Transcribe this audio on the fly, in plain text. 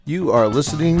You are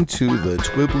listening to the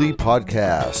Twibbly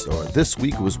Podcast, or This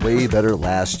Week Was Way Better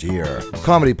Last Year.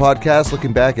 Comedy podcast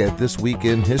looking back at this week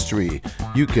in history.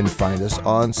 You can find us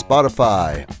on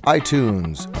Spotify,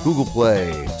 iTunes, Google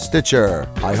Play, Stitcher,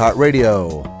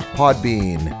 iHeartRadio,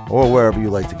 Podbean, or wherever you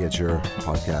like to get your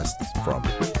podcasts from.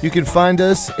 You can find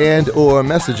us and or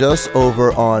message us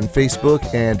over on Facebook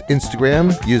and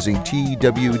Instagram using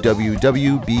TWWWBLY.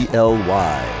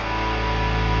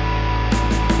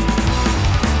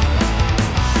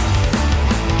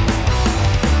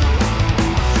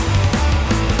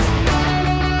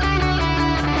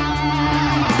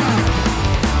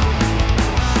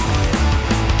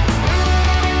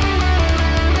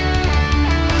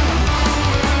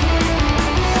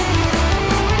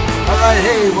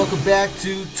 Hey, welcome back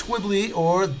to Twibbly,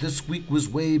 or This Week Was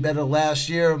Way Better Last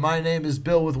Year. My name is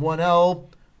Bill with one L.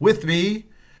 With me,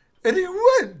 and he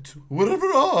went wherever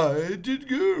I did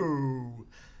go.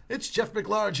 It's Jeff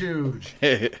McLarge.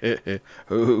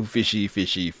 Oh, fishy,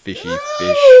 fishy, fishy, fish.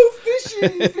 Oh, fishy,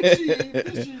 fishy,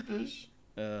 fishy, fish.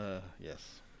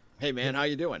 Yes. Hey, man, how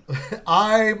you doing?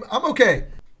 I'm okay.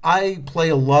 I play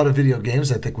a lot of video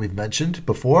games, I think we've mentioned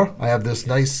before. I have this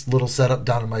nice little setup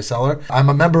down in my cellar. I'm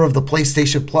a member of the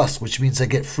PlayStation Plus, which means I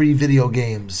get free video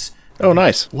games. Oh,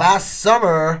 nice. Last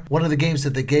summer, one of the games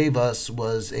that they gave us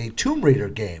was a Tomb Raider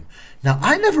game. Now,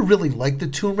 I never really liked the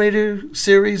Tomb Raider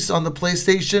series on the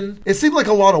PlayStation. It seemed like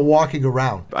a lot of walking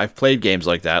around. I've played games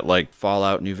like that, like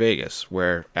Fallout New Vegas,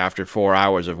 where after 4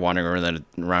 hours of wandering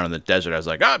around in the desert, I was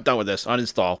like, I'm done with this.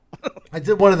 Uninstall. I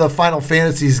did one of the Final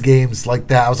Fantasies games like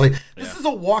that. I was like, this is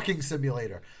a walking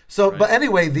simulator. So, right. But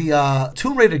anyway, the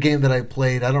Tomb Raider game that I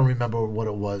played, I don't remember what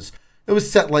it was. It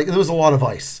was set there was a lot of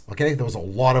ice, okay? There was a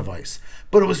lot of ice.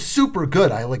 But it was super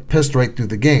good. I pissed right through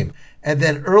the game. And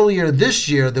then earlier this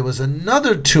year, there was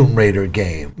another Tomb Raider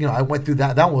game. You know, I went through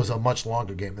that. That was a much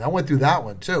longer game. I went through that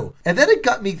one too. And then it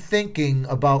got me thinking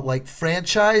about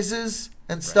franchises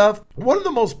and stuff. One of the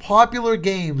most popular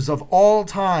games of all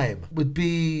time would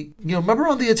be, remember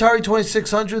on the Atari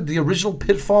 2600, the original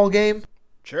Pitfall game?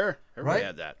 Sure. Everybody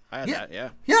had that. I had that,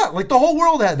 yeah. Yeah, the whole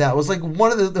world had that. It was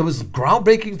one of it was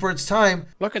groundbreaking for its time.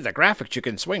 Look at the graphics. You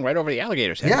can swing right over the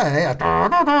alligator's head. Yeah.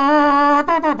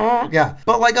 Yeah.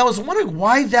 But I was wondering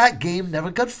why that game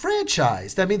never got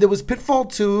franchised. I mean, there was Pitfall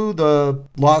 2, the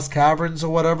Lost Caverns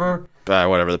or whatever.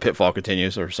 Whatever, the Pitfall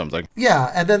continues or something. Yeah,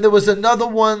 and then there was another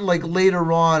one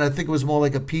later on. I think it was more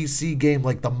like a PC game,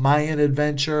 like the Mayan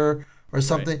Adventure or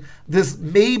something. Right. There's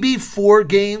maybe 4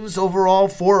 games overall,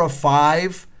 4 or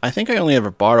 5. I think I only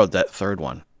ever borrowed that third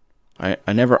one. I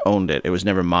never owned it. It was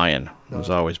never mine. It was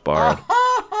always borrowed.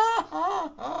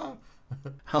 I'll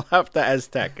have to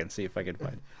Aztec and see if I can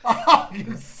find it. Oh,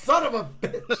 you son of a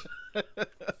bitch.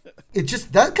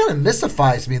 That kind of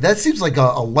mystifies me. That seems like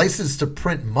a license to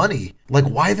print money.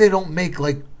 Why they don't make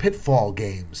Pitfall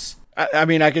games. I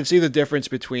mean, I can see the difference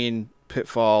between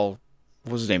Pitfall,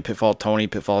 what was his name? Pitfall Tony,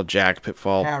 Pitfall Jack,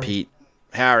 Pitfall Harry. Pete.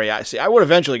 Harry, I see. I would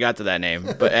eventually got to that name,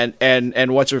 but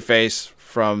and what's her face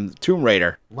from Tomb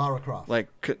Raider, Lara Croft.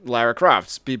 Lara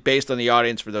Croft, based on the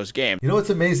audience for those games. You know what's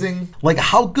amazing?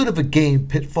 How good of a game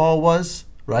Pitfall was,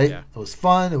 right? Yeah. It was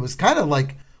fun. It was kind of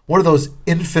one of those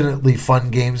infinitely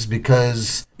fun games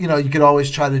because you could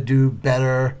always try to do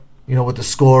better, with the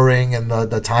scoring and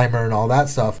the timer and all that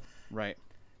stuff. Right.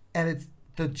 And it's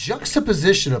the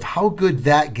juxtaposition of how good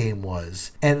that game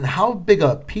was and how big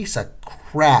a piece of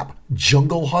crap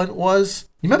Jungle Hunt was.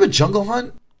 You remember Jungle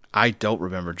Hunt? I don't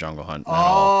remember Jungle Hunt at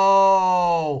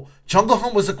all. Jungle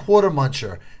Hunt was a quarter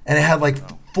muncher, and it had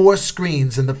 4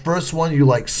 screens, and the first one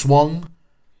you swung,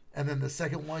 and then the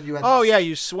second one you had... Oh, yeah,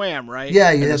 you swam, right?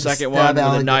 Yeah, you had the second one with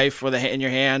a knife in your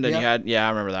hand, and you had... Yeah, I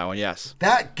remember that one, yes.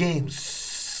 That game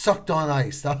sucked on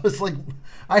ice. That was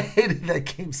I hated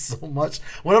that game so much.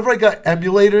 Whenever I got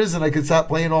emulators and I could start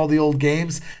playing all the old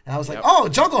games, and I was oh,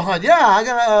 Jungle Hunt, yeah, I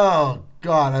gotta... Oh,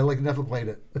 God, I never played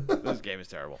it. This game is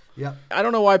terrible. Yeah. I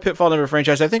don't know why Pitfall never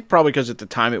franchised. I think probably because at the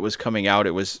time it was coming out,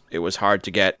 it was hard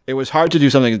to get. It was hard to do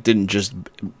something that didn't just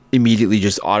immediately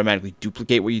just automatically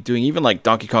duplicate what you're doing. Even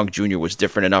Donkey Kong Jr. was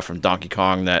different enough from Donkey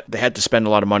Kong that they had to spend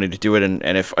a lot of money to do it.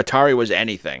 And if Atari was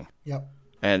anything, yep,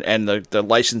 and the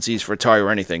licensees for Atari were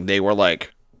anything, they were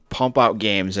pump out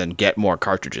games and get more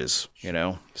cartridges,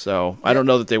 So I don't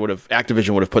know that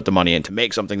Activision would have put the money in to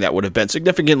make something that would have been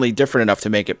significantly different enough to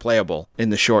make it playable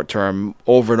in the short term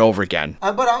over and over again.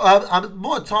 But I'm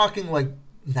more talking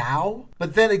now.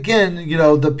 But then again,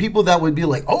 the people that would be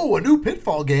a new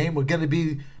Pitfall game were going to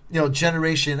be,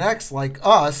 Generation X like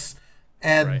us.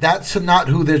 And that's not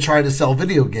who they're trying to sell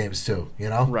video games to, you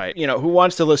know? Right. You know, who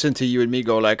wants to listen to you and me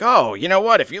go like, oh, you know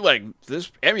what? If you like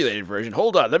this emulated version,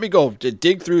 hold on. Let me go to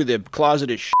dig through the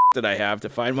closeted shit that I have to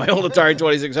find my old Atari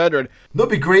 2600.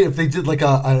 That'd be great if they did like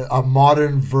a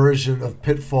modern version of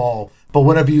Pitfall, but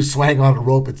whenever you swang on a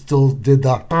rope, it still did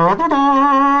the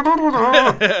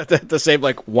the same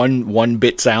like one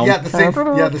bit sound. Yeah,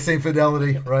 the same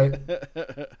fidelity, right?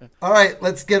 All right,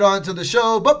 let's get on to the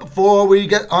show. But before we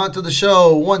get on to the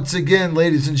show, once again,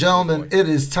 ladies and gentlemen, it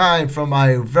is time for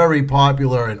my very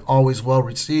popular and always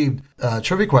well-received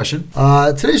trivia question.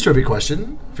 Today's trivia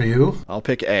question for you, I'll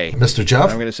pick A. Mr. Jeff.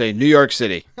 I'm going to say New York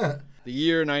City, the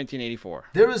year 1984.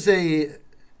 There is a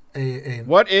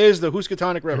What is the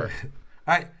Housatonic River?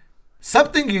 All right.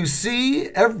 Something you see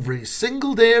every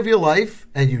single day of your life,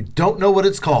 and you don't know what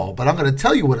it's called. But I'm going to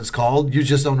tell you what it's called. You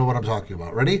just don't know what I'm talking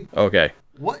about. Ready? Okay.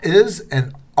 What is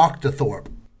an octothorpe?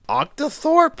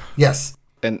 Octothorpe? Yes.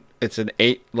 And it's an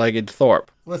 8-legged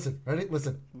thorpe. Listen. Ready?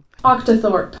 Listen.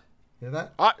 Octothorpe. Hear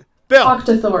that? Bill.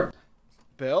 Octothorpe.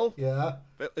 Bill? Yeah.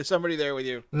 Is somebody there with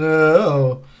you?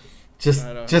 No.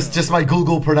 Just my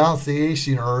Google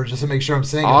pronunciation, or just to make sure I'm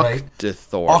saying it right.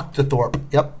 Octothorpe. Octothorpe.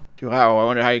 Yep. Wow, I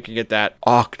wonder how you can get that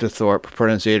Octothorpe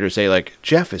pronunciator to say, like,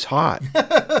 Jeff is hot.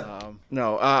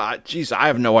 Geez, I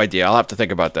have no idea. I'll have to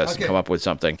think about this and come up with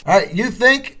something. All right, you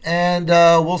think, and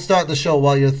we'll start the show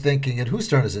while you're thinking. And whose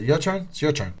turn is it? Your turn? It's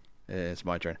your turn. It's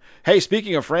my turn. Hey,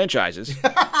 speaking of franchises,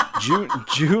 June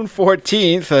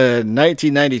 14th,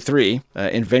 1993,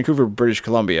 in Vancouver, British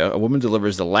Columbia, a woman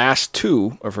delivers the last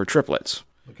two of her triplets.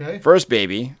 Okay. First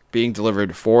baby being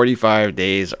delivered 45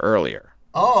 days earlier.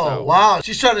 Oh, wow.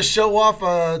 She's trying to show off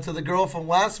to the girl from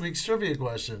last week's trivia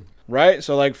question. Right?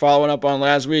 So, like, following up on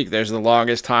last week, there's the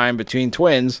longest time between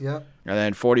twins. Yep. And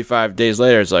then 45 days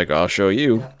later, it's like, I'll show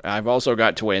you. Yeah. I've also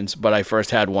got twins, but I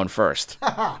first had one first.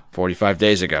 45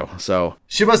 days ago. So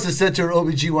she must have said to her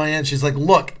OBGYN, she's like,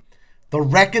 look, the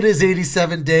record is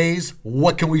 87 days.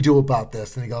 What can we do about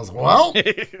this? And he goes, well,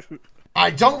 I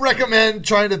don't recommend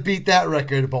trying to beat that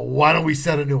record, but why don't we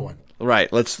set a new one?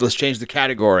 Right. Let's change the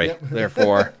category. Yep.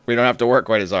 Therefore, we don't have to work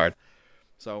quite as hard.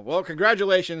 So, well,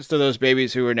 congratulations to those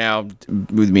babies who are now,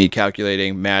 with me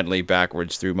calculating madly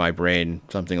backwards through my brain,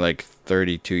 something like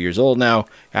 32 years old now.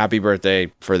 Happy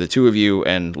birthday for the two of you,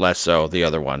 and less so the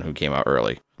other one who came out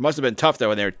early. It must have been tough, though,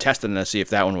 when they were testing to see if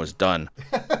that one was done.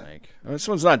 Like, oh, this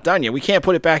one's not done yet. We can't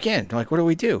put it back in. I'm like, what do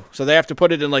we do? So they have to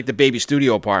put it in, like, the baby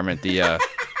studio apartment, the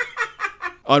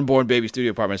unborn baby studio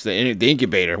apartments, the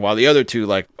incubator, while the other two,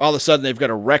 like, all of a sudden they've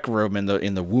got a rec room in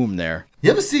the womb there. You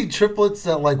ever see triplets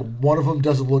that, like, one of them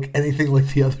doesn't look anything like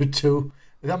the other two?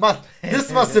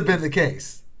 This must have been the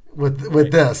case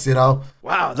with this, you know?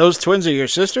 Wow, those twins are your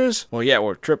sisters? Well, yeah,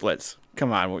 we're triplets.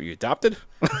 Come on, were you adopted?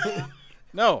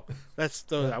 No, that's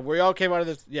those. We all came out of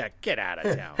this. Yeah, get out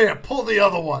of town. Here, pull the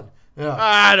other one. Yeah.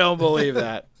 I don't believe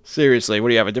that. Seriously, what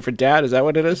do you have, a different dad? Is that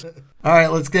what it is? All right,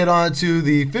 let's get on to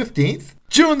the 15th.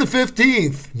 June the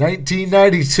 15th,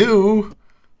 1992.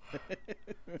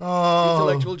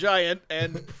 Intellectual giant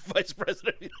and Vice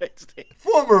President of the United States.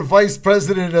 Former Vice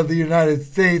President of the United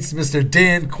States, Mr.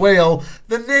 Dan Quayle.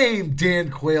 The name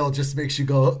Dan Quayle just makes you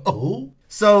go, oh.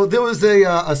 So there was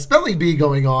a spelling bee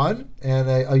going on, and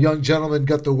a young gentleman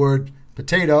got the word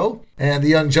potato, and the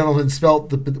young gentleman spelt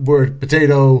the word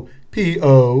potato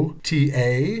P-O-T-A-T-O.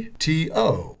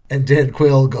 And Dan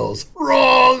Quayle goes,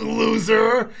 wrong,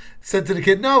 loser. Said to the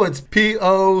kid, no, it's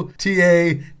P-O-T-A-T-O-E.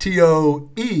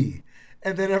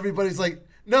 And then everybody's like,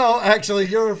 no, actually,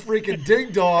 you're a freaking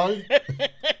ding-dong.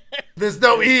 There's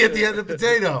no E at the end of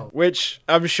potato. Which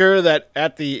I'm sure that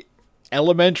at the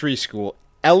elementary school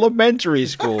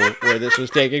where this was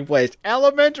taking place, there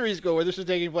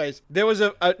was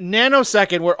a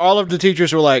nanosecond where all of the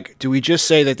teachers were like, do we just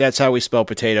say that that's how we spell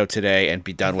potato today and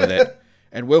be done with it?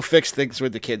 And we'll fix things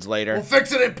with the kids later. We'll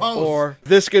fix it in post. Or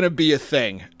this going to be a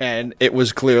thing. And it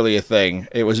was clearly a thing.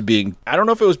 It was being, I don't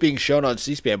know if it was being shown on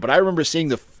C-SPAN, but I remember seeing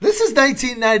This is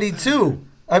 1992.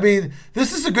 I mean,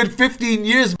 this is a good 15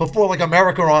 years before, like,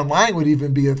 America Online would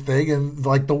even be a thing. And,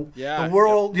 like, the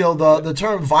world, you know, the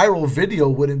term viral video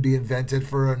wouldn't be invented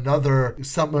for another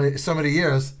so many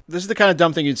years. This is the kind of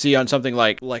dumb thing you'd see on something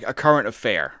like A Current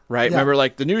Affair, right? Yeah. Remember,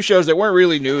 like, the news shows that weren't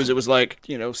really news. It was like,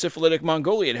 you know, syphilitic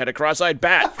Mongolian had a cross-eyed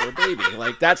bat for a baby.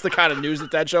 Like, that's the kind of news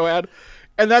that show had.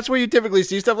 And that's where you typically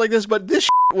see stuff like this. But this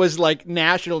was like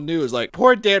national news. Like,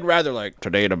 poor Dan Rather, like,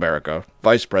 today in America,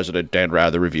 Vice President Dan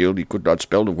Rather revealed he could not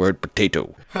spell the word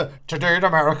potato. Today in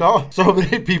America, so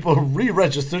many people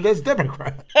re-registered as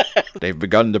Democrats. They've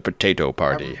begun the potato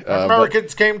party.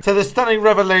 Americans came to the stunning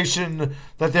revelation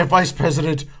that their Vice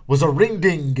President was a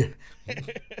ring-ding.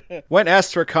 When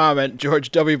asked for comment,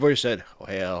 George W. Bush said,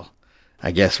 "Well,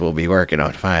 I guess we'll be working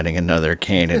on finding another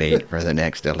candidate for the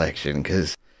next election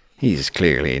because he's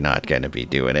clearly not going to be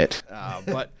doing it."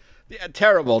 But yeah,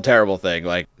 terrible, terrible thing.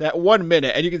 Like that 1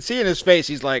 minute, and you can see in his face,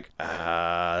 he's like,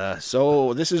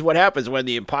 so this is what happens when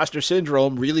the imposter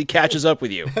syndrome really catches up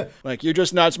with you. Like, you're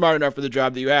just not smart enough for the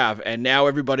job that you have, and now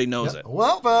everybody knows it.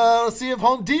 Well, let's see if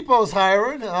Home Depot's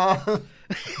hiring.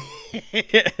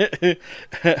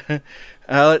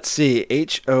 Let's see.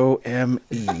 HOME.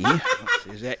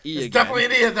 Is that E again? It's definitely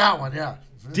an E in that one, yeah.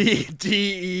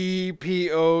 DEPOTATOE.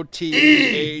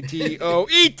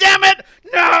 Damn it!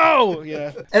 No!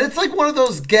 Yeah. And it's like one of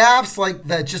those gaffes like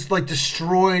that just like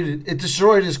destroyed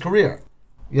his career.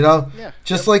 You know? Yeah.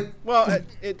 Just like... Well,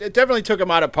 it definitely took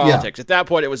him out of politics. Yeah. At that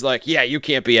point, it was like, yeah, you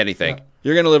can't be anything. Yeah.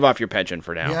 You're going to live off your pension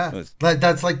for now. Yeah.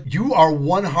 That's like, you are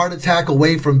one heart attack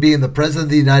away from being the president of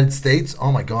the United States.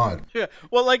 Oh, my God. Yeah.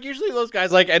 Well, like, usually those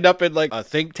guys, like, end up in, like, a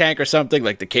think tank or something,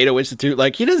 like the Cato Institute.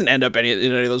 Like, he doesn't end up in any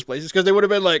of those places because they would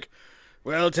have been like,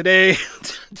 well, today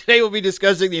we'll be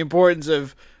discussing the importance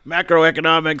of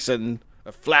macroeconomics and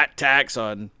a flat tax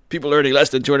on people earning less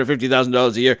than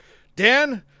 $250,000 a year.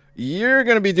 Dan, you're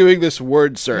going to be doing this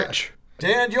word search. Yeah.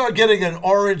 Dan, you're getting an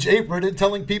orange apron and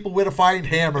telling people where to find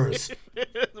hammers.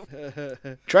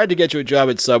 Tried to get you a job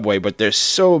at Subway, but there's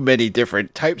so many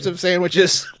different types of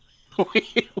sandwiches.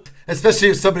 Especially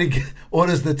if somebody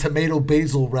orders the tomato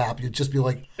basil wrap, you'd just be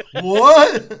like,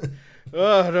 what?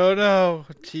 Oh, no.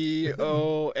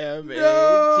 TOMATOE.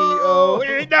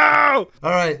 No!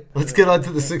 All right, let's get on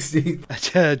to the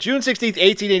 16th. June 16th,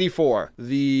 1884.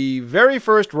 The very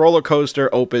first roller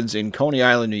coaster opens in Coney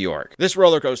Island, New York. This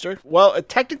roller coaster, well,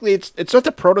 technically it's not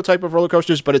the prototype of roller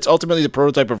coasters, but it's ultimately the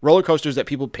prototype of roller coasters that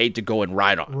people paid to go and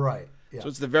ride on. Right. Yeah. So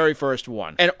it's the very first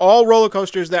one. And all roller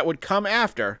coasters that would come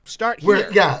after start here.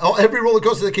 Every roller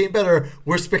coaster that came better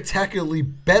were spectacularly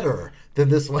better than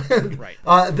this one. Right.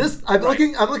 I'm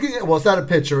looking at, well, it's not a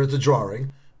picture, it's a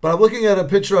drawing, but I'm looking at a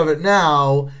picture of it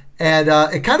now, and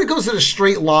it kind of goes in a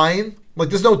straight line. Like,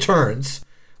 there's no turns.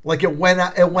 Like, it went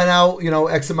out,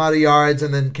 X amount of yards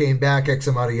and then came back X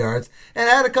amount of yards. And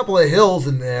it had a couple of hills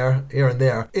in there, here and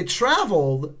there. It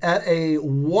traveled at a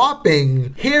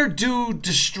whopping,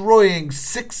 hairdo-destroying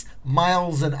 6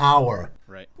 miles an hour.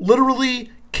 Right.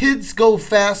 Literally, kids go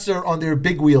faster on their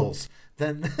big wheels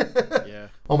than... Yeah.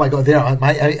 Oh my God, am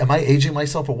I aging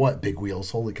myself or what? Big wheels,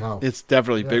 holy cow. It's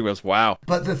definitely big wheels, wow.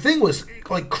 But the thing was,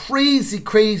 like, crazy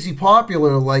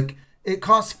popular, like... It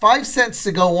cost 5 cents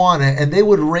to go on it, and they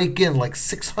would rake in like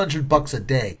 $600 a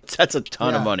day. That's a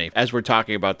ton of money. As we're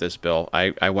talking about this, Bill,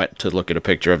 I went to look at a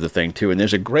picture of the thing too, and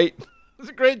there's a great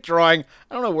drawing.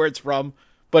 I don't know where it's from,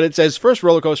 but it says first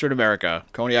roller coaster in America,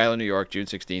 Coney Island, New York, June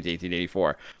 16th,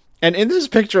 1884. And in this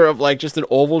picture of like just an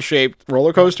oval-shaped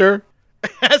roller coaster,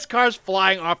 has cars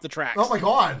flying off the tracks. Oh my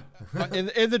God!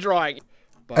 in the drawing.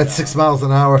 But, at 6 miles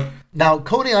an hour. Now,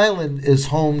 Coney Island is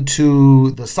home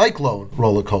to the Cyclone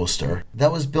roller coaster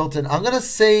that was built in, I'm going to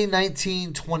say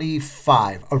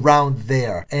 1925, around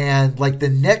there. And like the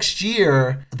next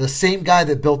year, the same guy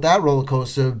that built that roller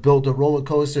coaster built a roller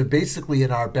coaster basically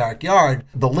in our backyard,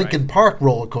 the Lincoln Park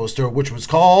roller coaster, which was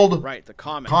called... Right, the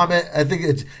Comet. Comet, I think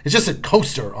it's just a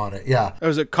coaster on it, yeah. It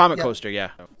was a Comet coaster, yeah.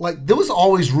 Like, there was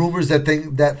always rumors that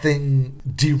thing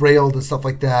derailed and stuff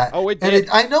like that. Oh, it did? And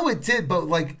I know it did, but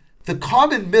like, the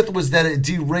common myth was that it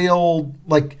derailed,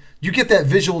 like, you get that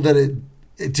visual that it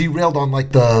derailed on,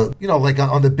 like, the, like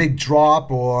on the big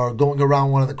drop or going around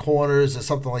one of the corners or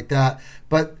something like that.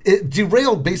 But it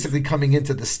derailed basically coming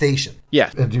into the station.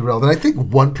 Yeah. It derailed. And I think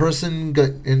one person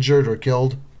got injured or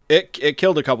killed. It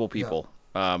killed a couple people,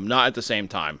 not at the same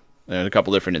time. There were a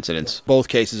couple different incidents. Both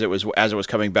cases, it was as it was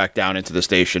coming back down into the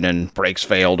station and brakes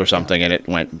failed or something, and it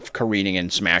went careening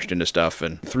and smashed into stuff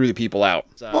and threw the people out.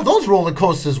 Well, those roller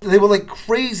coasters, they were like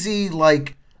crazy,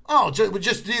 like, we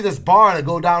just need this bar to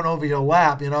go down over your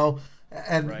lap,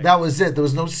 And that was it. There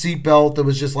was no seatbelt. It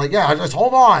was just like, just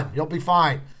hold on. You'll be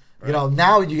fine. Right.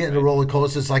 Now you get into roller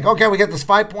coasters, it's like, okay, we get this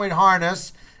 5-point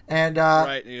harness. And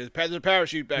right, there's a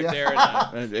parachute back there.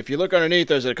 And, if you look underneath,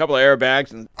 there's a couple of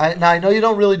airbags. And I know you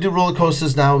don't really do roller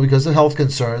coasters now because of health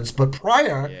concerns, but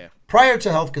prior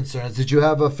to health concerns, did you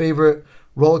have a favorite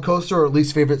roller coaster or at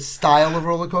least favorite style of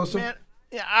roller coaster? Man,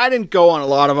 yeah, I didn't go on a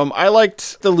lot of them. I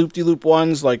liked the loop-de-loop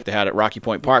ones like they had at Rocky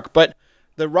Point Park, but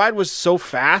the ride was so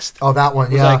fast. Oh, that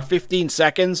one, It was like 15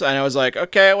 seconds, and I was like,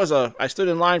 okay, I stood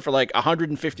in line for like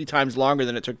 150 times longer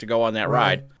than it took to go on that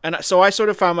ride. And so I sort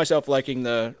of found myself liking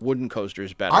the wooden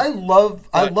coasters better. I love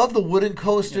the wooden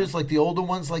coasters, like the older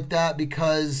ones like that,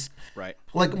 because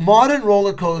like modern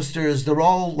roller coasters, they're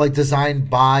all like designed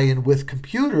by and with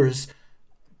computers.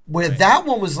 Where that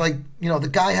one was like, the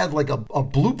guy had like a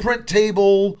blueprint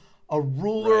table, a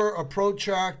ruler, a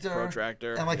protractor,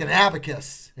 and like an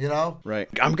abacus, Right.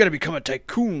 I'm going to become a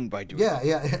tycoon by doing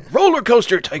Yeah. Roller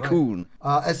coaster tycoon.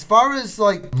 Right. As far as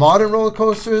like modern roller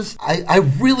coasters, I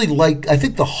really I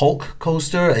think the Hulk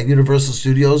coaster at Universal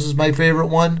Studios is my favorite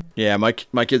one. Yeah, my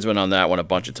kids went on that one a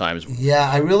bunch of times. Yeah,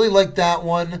 I really like that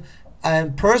one.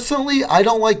 And personally, I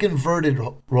don't like inverted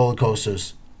roller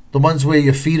coasters. The ones where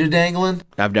your feet are dangling.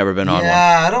 I've never been on one.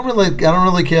 Yeah, I don't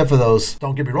really care for those.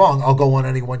 Don't get me wrong. I'll go on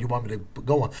any one you want me to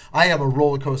go on. I am a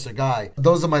roller coaster guy.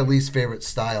 Those are my least favorite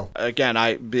style.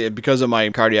 Again, because of my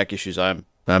cardiac issues,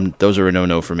 those are a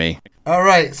no-no for me. All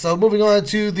right, so moving on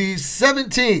to the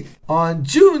 17th. On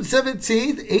June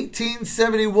 17th,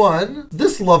 1871,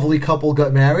 this lovely couple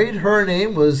got married. Her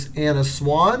name was Anna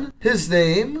Swan. His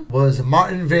name was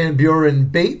Martin Van Buren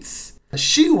Bates.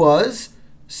 She was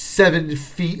 7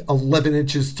 feet 11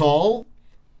 inches tall,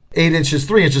 8 inches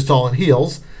 3 inches tall in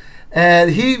heels,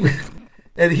 and he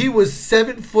was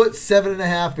 7 foot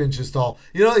 7.5 inches tall.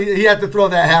 He had to throw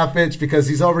that half inch because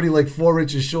he's already like 4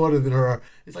 inches shorter than her.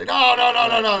 He's like, no,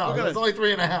 it's only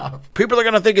 3.5. People are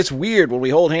gonna think it's weird when we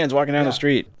hold hands walking down the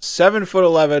street. 7 foot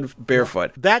 11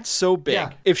 barefoot. That's so big.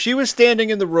 Yeah. If she was standing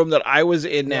in the room that I was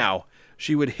in now,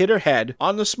 she would hit her head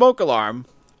on the smoke alarm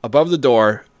above the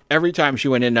door every time she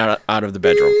went in and out of the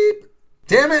bedroom. Beep.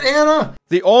 Damn it, Anna.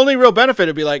 The only real benefit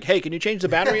would be like, hey, can you change the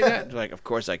battery in that? They're like, of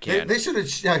course I can. They should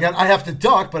have, I have to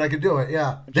duck, but I can do it,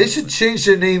 yeah. They should change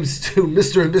their names to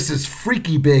Mr. and Mrs.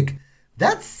 Freaky Big.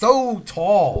 That's so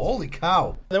tall. Holy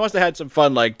cow. They must have had some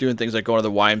fun, like, doing things like going to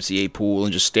the YMCA pool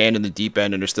and just stand in the deep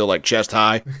end and they're still, like, chest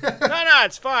high. No,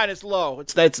 it's fine. It's low.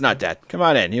 It's not that. Come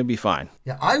on in. You'll be fine.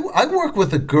 Yeah, I work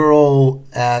with a girl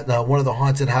at one of the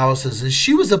haunted houses, and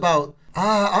she was about,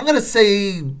 I'm going to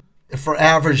say, for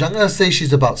average, I'm going to say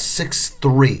she's about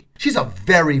 6'3". She's a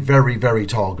very, very, very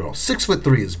tall girl.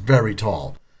 6'3" is very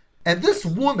tall. And this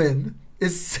woman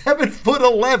is 7 foot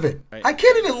 11. Right. I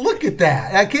can't even look at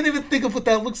that. I can't even think of what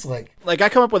that looks like. Like, I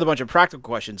come up with a bunch of practical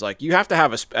questions. Like, you have to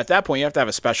have at that point, you have to have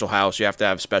a special house. You have to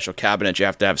have special cabinets. You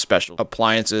have to have special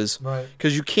appliances. Right.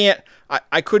 Because you can't,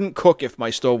 I couldn't cook if my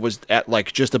stove was at,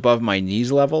 like, just above my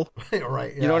knees level.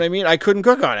 Right. Yeah. You know what I mean? I couldn't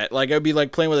cook on it. Like, it would be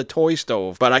like playing with a toy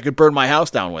stove, but I could burn my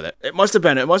house down with it. It must have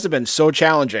been so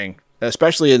challenging,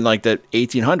 especially in like the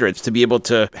 1800s, to be able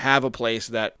to have a place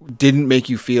that didn't make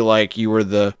you feel like you were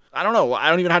I don't know. I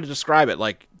don't even know how to describe it.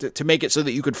 Like, to make it so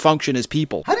that you could function as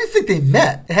people. How do you think they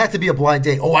met? It had to be a blind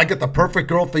date. Oh, I got the perfect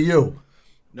girl for you.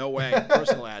 No way.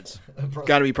 Personal ads.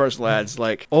 Got to be personal ads.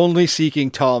 Like, only seeking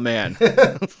tall man.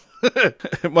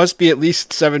 It must be at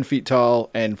least 7 feet tall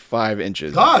and 5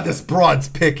 inches. God, this broad's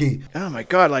picky. Oh my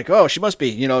God. Like, she must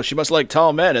be, she must like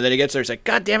tall men. And then he gets there. He's like,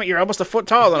 God damn it. You're almost a foot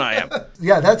taller than I am.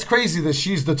 Yeah, that's crazy that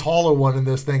she's the taller one in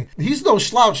this thing. He's no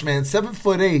slouch, man.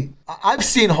 7'8". I've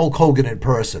seen Hulk Hogan in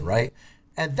person, right?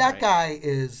 And that guy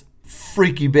is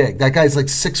freaky big. That guy's like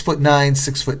 6'9",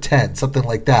 6'10", something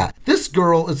like that. This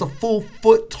girl is a full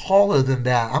foot taller than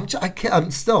that. I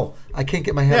can't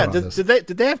get my head around this. Did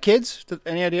they have kids?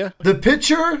 Any idea? The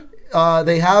picture,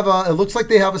 they have it looks like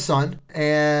they have a son,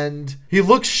 and he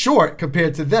looks short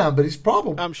compared to them, but he's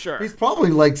probably, I'm sure, he's probably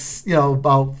like,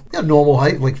 about normal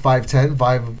height, like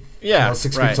 5'10",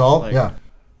 6 feet tall. Like, yeah.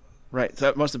 Right. So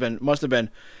that must have been.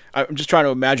 I'm just trying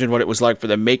to imagine what it was like for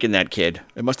them making that kid.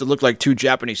 It must have looked like two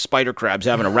Japanese spider crabs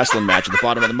having a wrestling match at the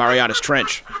bottom of the Marianas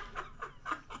Trench.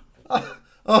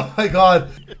 Oh my God!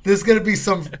 There's gonna be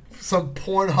some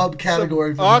Pornhub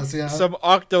category for this. Yeah. Some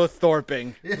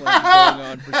octothorping going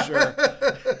on for sure.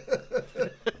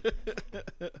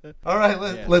 All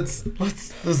right, let's.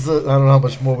 This is I don't know how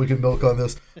much more we can milk on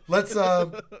this. Let's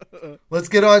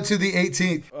get on to the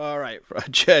 18th. All right,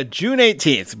 June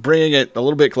 18th, bringing it a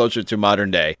little bit closer to modern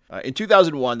day. In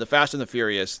 2001, The Fast and the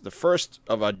Furious, the first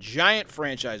of a giant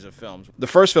franchise of films. The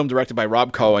first film directed by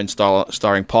Rob Cohen,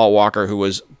 starring Paul Walker, who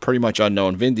was pretty much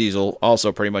unknown. Vin Diesel,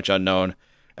 also pretty much unknown.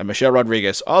 And Michelle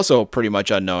Rodriguez, also pretty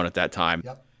much unknown at that time,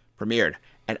 premiered.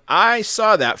 And I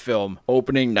saw that film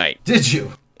opening night. Did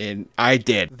you? And I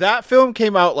did. That film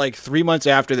came out like 3 months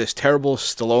after this terrible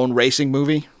Stallone racing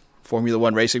movie, Formula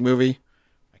One racing movie.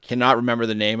 I cannot remember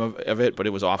the name of it, but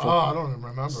it was awful. Oh, I don't even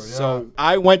remember. Yeah. So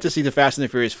I went to see The Fast and the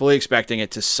Furious fully expecting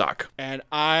it to suck. And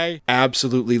I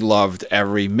absolutely loved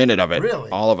every minute of it.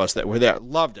 Really? All of us that were there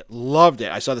loved it. Loved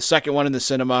it. I saw the second one in the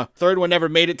cinema. Third one never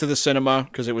made it to the cinema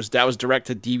because that was direct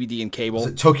to DVD and cable. Was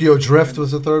it Tokyo Drift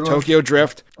was the third one? Tokyo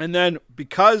Drift. And then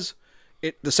because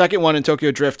the second one in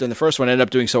Tokyo Drift and the first one ended up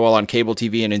doing so well on cable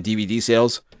TV and in DVD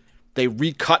sales, they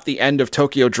recut the end of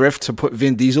Tokyo Drift to put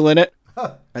Vin Diesel in it.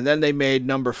 And then they made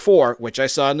number 4, which I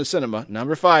saw in the cinema,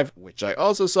 number 5, which I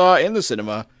also saw in the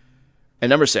cinema, and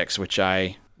number 6, which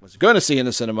I was going to see in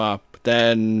the cinema, but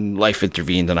then life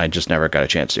intervened and I just never got a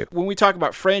chance to. When we talked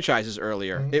about franchises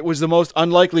earlier, it was the most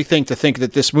unlikely thing to think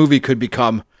that this movie could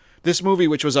become this movie,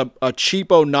 which was a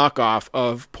cheapo knockoff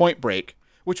of Point Break,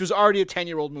 which was already a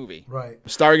 10-year-old movie, Right.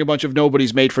 starring a bunch of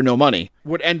nobodies made for no money,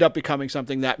 would end up becoming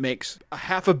something that makes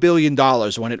 $500 million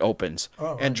when it opens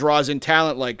and draws in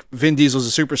talent like Vin Diesel's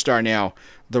a superstar now,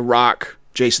 The Rock,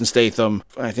 Jason Statham,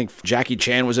 I think Jackie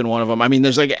Chan was in one of them. I mean,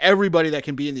 there's like everybody that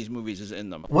can be in these movies is in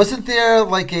them. Wasn't there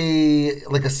like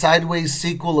a sideways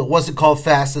sequel? It wasn't called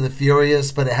Fast and the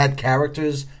Furious, but it had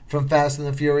characters from Fast and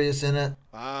the Furious in it.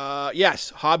 Yes,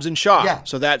 Hobbs and Shaw. Yeah.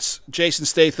 So that's Jason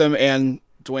Statham and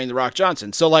Dwayne The Rock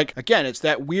Johnson. So, like, again, it's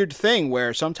that weird thing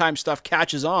where sometimes stuff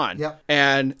catches on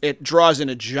and it draws in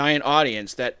a giant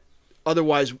audience that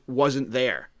otherwise wasn't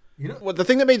there. Well, the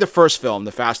thing that made the first film,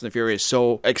 The Fast and the Furious,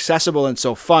 so accessible and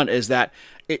so fun is that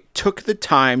it took the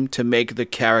time to make the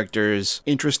characters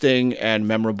interesting and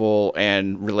memorable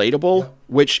and relatable,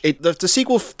 which the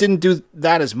sequel didn't do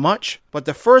that as much, but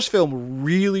the first film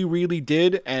really, really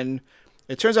did, and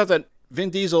it turns out that Vin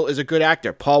Diesel is a good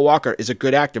actor. Paul Walker is a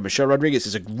good actor. Michelle Rodriguez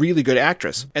is a really good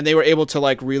actress. And they were able to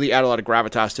like really add a lot of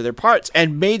gravitas to their parts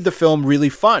and made the film really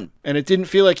fun. And it didn't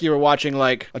feel like you were watching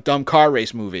like a dumb car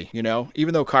race movie, you know,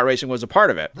 even though car racing was a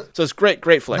part of it. So it's great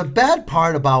flick. The bad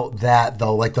part about that,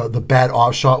 though, like the bad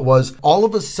offshot was all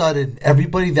of a sudden,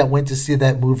 everybody that went to see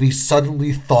that movie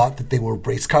suddenly thought that they were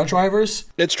race car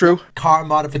drivers. It's true. Car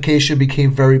modification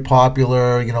became very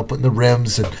popular, you know, putting the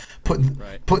rims and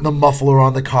putting the muffler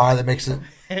on the car that makes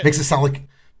it sound like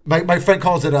my friend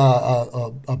calls it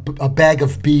a bag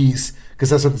of bees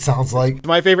because that's what it sounds like.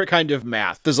 My favorite kind of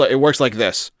math is it works like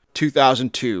this: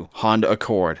 2002 Honda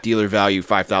Accord, dealer value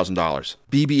 $5,000,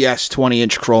 BBS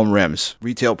 20-inch chrome rims,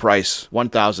 retail price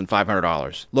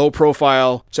 $1,500, low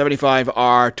profile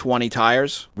 75R20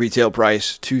 tires, retail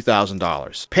price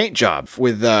 $2,000, paint job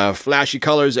with flashy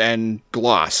colors and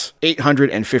gloss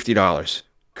 $850,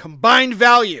 combined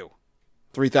value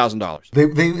 $3,000.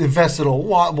 They invested a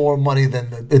lot more money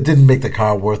than it didn't make the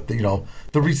car worth.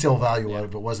 The resale value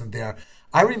of it wasn't there.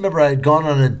 I remember I had gone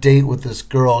on a date with this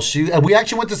girl. And we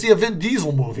actually went to see a Vin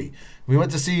Diesel movie. We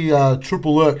went to see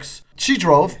Triple X. She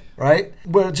drove, right?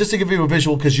 Just to give you a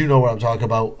visual, because you know what I'm talking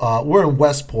about. We're in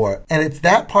Westport, and it's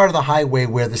that part of the highway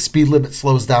where the speed limit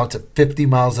slows down to 50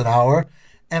 miles an hour.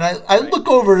 And I look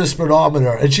over the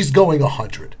speedometer, and she's going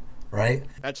 100. Right?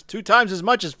 That's 2 times as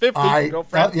much as 50,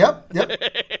 girlfriend. Yep.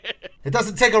 It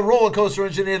doesn't take a roller coaster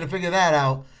engineer to figure that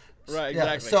out. Right,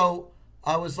 exactly. So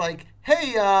I was like,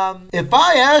 hey, if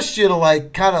I asked you to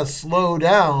like kind of slow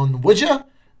down, would you?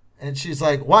 And she's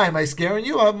like, why, am I scaring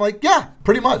you? I'm like, yeah,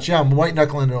 pretty much. Yeah, I'm white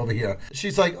knuckling it over here.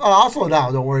 She's like, oh, I'll slow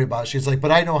down. Don't worry about it. She's like, but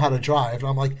I know how to drive. And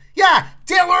I'm like, yeah,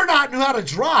 Dale Earnhardt knew how to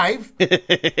drive.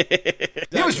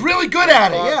 He was really good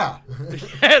at it, yeah.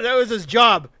 That was his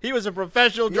job. He was a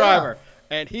professional driver.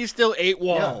 And he still ate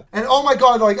wall. Yeah. And oh my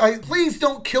God, please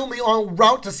don't kill me en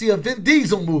route to see a Vin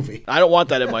Diesel movie. I don't want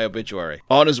that in my obituary.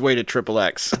 On his way to Triple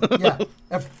X. Yeah.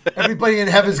 Everybody in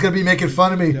heaven's going to be making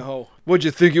fun of me. No. Would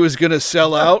you think he was going to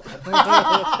sell out?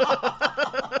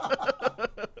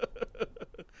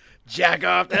 Jack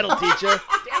off. That'll teach you.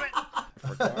 Damn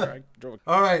it.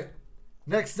 All right.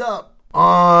 Next up.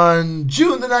 On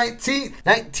June the 19th,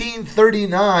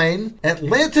 1939,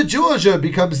 Atlanta, Georgia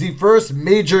becomes the first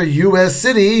major U.S.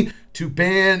 city to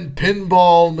ban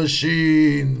pinball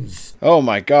machines. Oh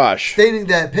my gosh. Stating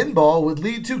that pinball would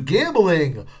lead to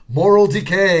gambling, moral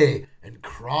decay, and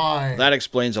crime. That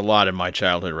explains a lot in my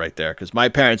childhood right there, because my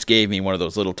parents gave me one of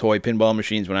those little toy pinball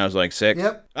machines when I was like 6.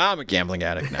 Yep. I'm a gambling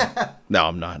addict now. No,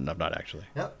 I'm not. I'm not actually.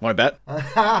 Yep. Want to bet?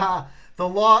 The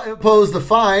law imposed a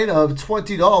fine of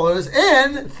 $20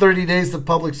 and 30 days of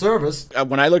public service.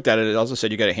 When I looked at it, it also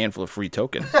said you got a handful of free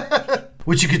tokens.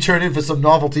 Which you could turn in for some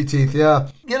novelty teeth, yeah.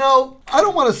 You know, I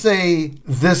don't want to say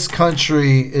this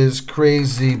country is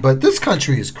crazy, but this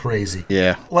country is crazy.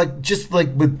 Yeah. Just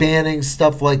with banning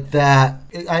stuff like that.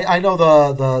 I know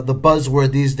the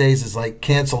buzzword these days is like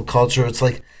cancel culture. It's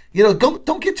like, you know,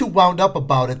 don't get too wound up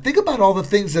about it. Think about all the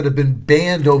things that have been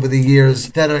banned over the years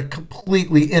that are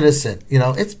completely innocent. You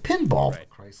know, it's pinball, for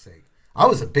Christ's sake. I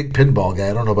was a big pinball guy.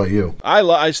 I don't know about you.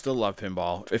 I still love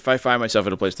pinball. If I find myself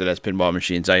at a place that has pinball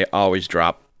machines, I always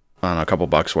drop a couple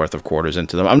bucks worth of quarters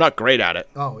into them. I'm not great at it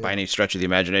by any stretch of the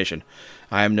imagination.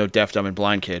 I am no deaf, dumb, and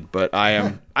blind kid, but I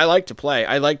am. I like to play.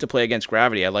 I like to play against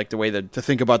gravity. I like to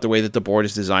think about the way that the board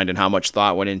is designed and how much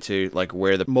thought went into like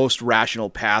where the most rational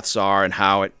paths are and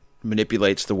how it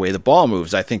manipulates the way the ball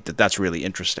moves. I think that that's really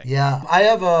interesting. Yeah, I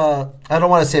have I don't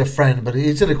want to say a friend, but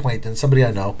he's an acquaintance, somebody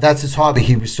I know. That's his hobby.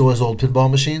 He restores old pinball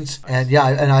machines. And yeah,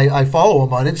 and I follow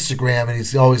him on Instagram, and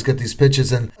he's always got these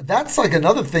pictures. And that's like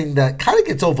another thing that kind of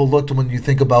gets overlooked when you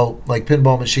think about like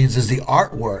pinball machines is the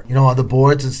artwork, you know, on the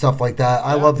boards and stuff like that.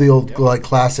 I love the old like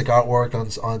classic artwork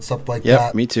on stuff like that.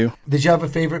 Yeah, me too. Did you have a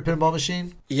favorite pinball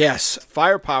machine? Yes,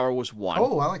 Firepower was one.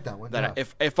 Oh, I like that one. That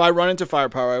if I run into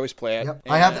Firepower, I always play it. Yep.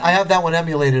 I have that one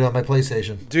emulated on my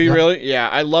PlayStation. Do you really? Yeah,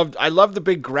 I loved the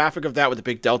big graphic of that with the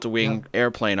big Delta Wing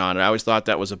airplane on it. I always thought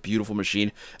that was a beautiful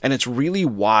machine, and it's really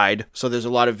wide, so there's a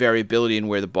lot of variability in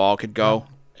where the ball could go,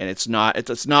 and it's not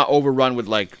overrun with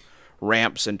like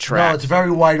ramps and tracks. No, it's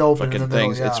very wide open in the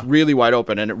things. middle, yeah. It's really wide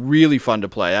open and really fun to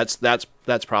play.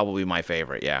 That's probably my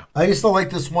favorite. Yeah. I used to like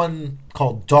this one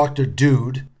called Dr.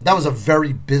 Dude. That was a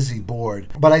very busy board,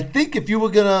 but I think if you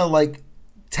were gonna like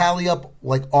tally up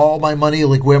like all my money,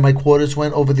 like where my quarters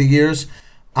went over the years,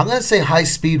 I'm gonna say High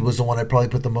Speed was the one I probably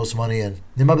put the most money in. You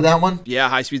remember that one? Yeah,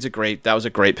 High Speed's that was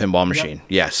a great pinball machine. Yep.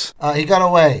 Yes. He got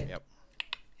away. Yep.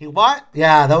 He what?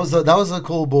 Yeah, that was a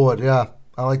cool board. Yeah,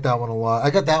 I like that one a lot. I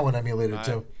got that one emulated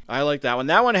too. I like that one.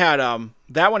 That one had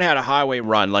a highway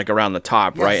run like around the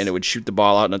top, right? And it would shoot the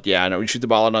ball out. And it would shoot the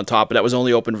ball out on top, but that was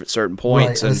only open at certain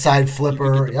points. Right, and a side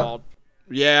flipper. Yep.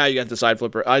 Yeah, you got the side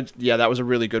flipper. That was a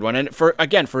really good one. And for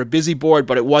a busy board,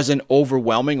 but it wasn't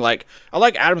overwhelming. Like I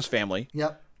like Addams Family.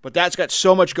 Yep. But that's got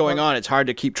so much going on, it's hard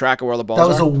to keep track of where all the balls are. That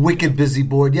was a wicked busy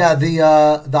board. Yeah,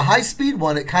 the High Speed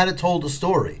one, it kind of told a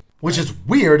story, which is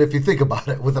weird if you think about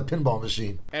it with a pinball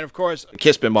machine. And of course,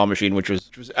 KISS pinball machine, which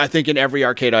was I think in every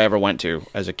arcade I ever went to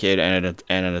as a kid and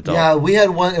an adult. Yeah, we had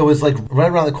one. It was like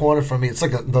right around the corner from me. It's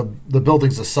like the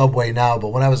building's a Subway now, but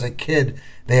when I was a kid,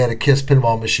 they had a KISS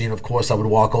pinball machine. Of course, I would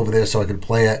walk over there so I could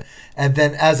play it. And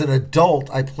then as an adult,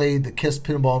 I played the KISS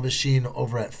pinball machine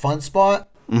over at Fun Spot.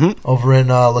 Mm-hmm. Over in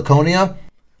Laconia.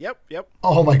 Yep.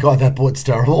 Oh my God, that board's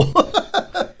terrible.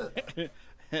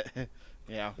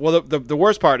 Yeah. Well, the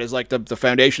worst part is like the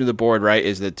foundation of the board, right?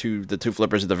 Is the two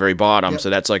flippers at the very bottom. Yep. So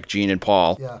that's like Gene and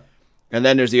Paul. Yeah. And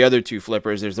then there's the other two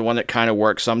flippers. There's the one that kind of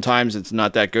works sometimes. It's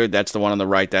not that good. That's the one on the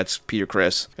right. That's Peter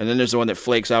Criss. And then there's the one that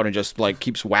flakes out and just like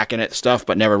keeps whacking at stuff,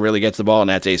 but never really gets the ball. And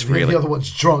that's Ace Frehley. The other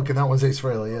one's drunk, and that one's Ace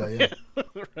Frehley. Yeah.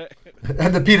 Right.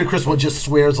 And the Peter Criss one just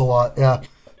swears a lot. Yeah.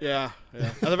 Yeah.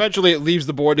 And eventually it leaves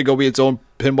the board to go be its own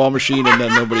pinball machine, and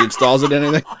then nobody installs it or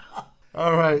anything.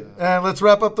 All right, and let's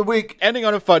wrap up the week. Ending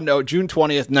on a fun note, June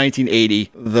 20th,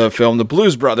 1980, the film The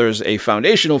Blues Brothers, a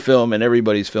foundational film in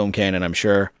everybody's film canon, I'm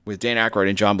sure, with Dan Aykroyd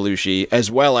and John Belushi,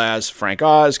 as well as Frank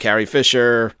Oz, Carrie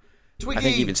Fisher. Twiggy. I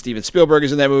think even Steven Spielberg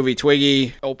is in that movie.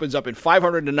 Twiggy opens up in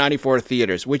 594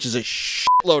 theaters, which is a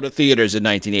shitload of theaters in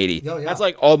 1980. Oh, yeah. That's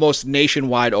like almost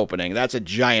nationwide opening. That's a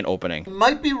giant opening.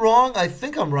 Might be wrong. I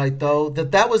think I'm right, though,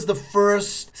 that was the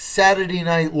first Saturday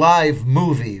Night Live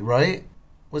movie, right?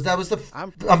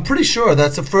 I'm pretty sure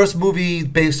that's the first movie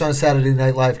based on Saturday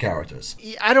Night Live characters.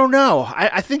 I don't know.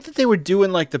 I think that they were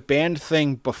doing like the band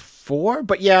thing before,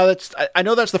 but yeah, I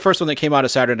know that's the first one that came out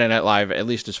of Saturday Night Live, at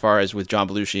least as far as with John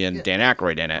Belushi and Dan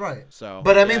Aykroyd in it. Right. So,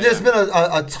 but I mean, there's been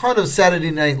a ton of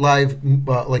Saturday Night Live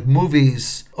like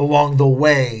movies along the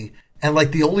way, and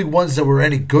like the only ones that were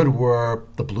any good were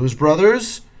the Blues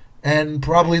Brothers and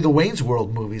probably the Wayne's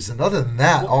World movies. And other than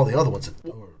that, all the other ones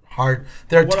were hard.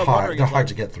 They're hard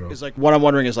to get through. What I'm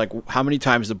wondering is like how many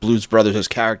times the Blues Brothers as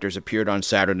characters appeared on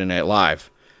Saturday Night Live,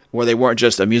 where they weren't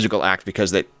just a musical act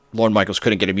because Lorne Michaels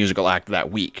couldn't get a musical act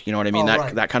that week. You know what I mean?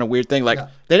 That kind of weird thing. Like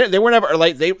they were never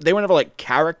like they were never like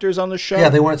characters on the show. Yeah,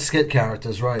 they weren't skit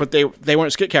characters, right? But they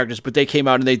weren't skit characters. But they came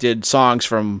out and they did songs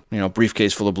from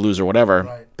Briefcase Full of Blues or whatever.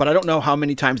 Right. But I don't know how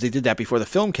many times they did that before the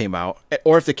film came out,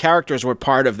 or if the characters were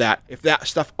part of that. If that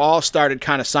stuff all started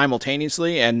kind of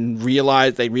simultaneously and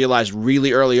they realized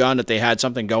really early on that they had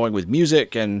something going with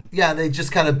music and they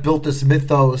just kind of built this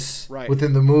mythos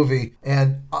within the movie,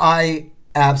 and I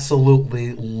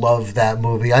absolutely love that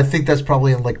movie. I think that's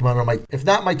probably in like one of my, if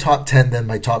not my top 10, then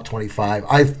my top 25.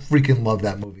 I freaking love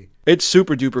that movie. It's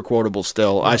super duper quotable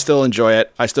still. I still enjoy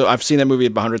it. I've seen that movie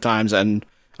 100 times and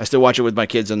I still watch it with my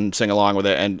kids and sing along with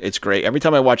it, and it's great. Every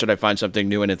time I watch it, I find something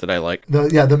new in it that I like.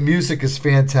 The music is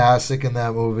fantastic in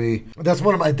that movie. That's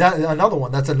another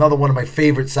one of my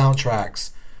favorite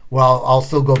soundtracks. Well, I'll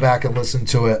still go back and listen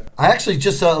to it. I actually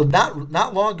just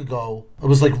not long ago, it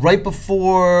was like right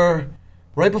before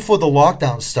the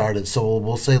lockdown started, so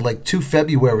we'll say like 2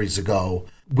 Februaries ago,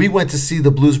 we went to see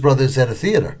the Blues Brothers at a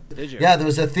theater. Did you? Yeah, there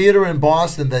was a theater in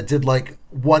Boston that did like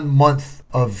 1 month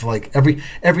of like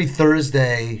every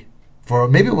Thursday for,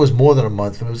 maybe it was more than a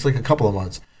month, it was like a couple of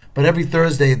months. but every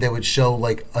Thursday they would show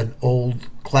like an old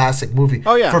classic movie.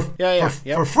 Oh, yeah.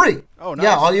 For free. Oh, nice.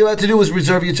 Yeah, all you had to do was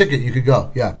reserve your ticket. You could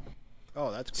go. Yeah. Oh,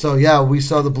 that's cool. So yeah, we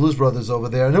saw the Blues Brothers over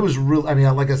there, and it was real. I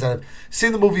mean, like I said, I've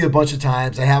seen the movie a bunch of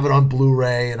times. I have it on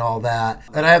Blu-ray and all that,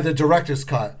 and I have the director's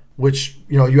cut, which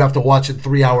you have to watch in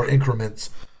 3-hour increments.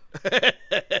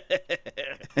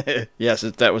 Yes,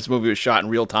 that movie was shot in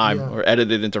real time or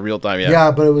edited into real time.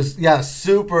 Yeah, but it was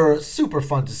super super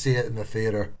fun to see it in the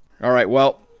theater. All right,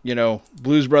 well,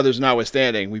 Blues Brothers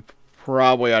notwithstanding, we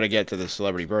probably ought to get to the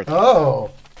celebrity birthday.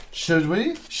 Oh. Should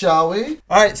we? Shall we?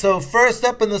 All right, so first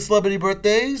up in the celebrity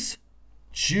birthdays,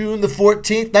 June the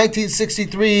 14th,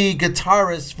 1963,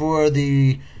 guitarist for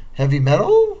the heavy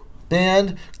metal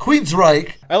band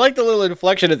Queensryche. I like the little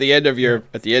inflection at the end of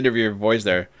your voice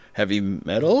there. Heavy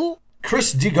metal?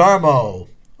 Chris DeGarmo,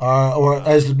 or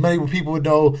as many people would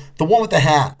know, the one with the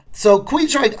hat. So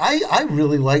Queensryche, I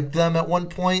really liked them at one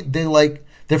point.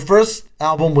 Their first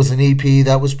album was an EP.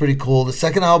 That was pretty cool. The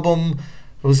second album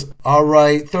was all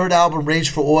right. Third album,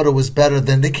 Rage for Order, was better.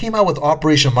 Then they came out with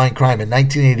Operation Mindcrime in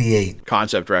 1988.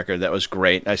 Concept record. That was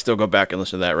great. I still go back and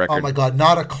listen to that record. Oh, my God.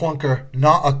 Not a clunker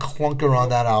on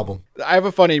that album. I have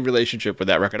a funny relationship with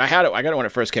that record. I got it when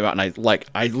it first came out, and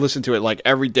I listened to it like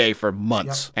every day for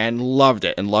months and loved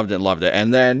it and loved it and loved it.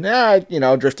 And then,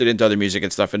 drifted into other music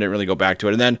and stuff and didn't really go back to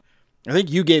it. And then I think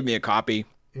you gave me a copy.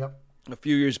 Yep. A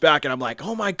few years back, and I'm like,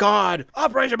 oh my God,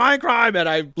 Operation Mindcrime. And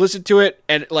I listened to it,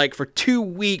 and like for 2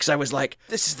 weeks, I was like,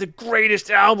 this is the greatest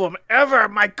album ever.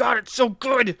 My God, it's so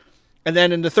good. And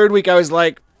then in the third week, I was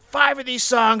like, 5 of these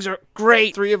songs are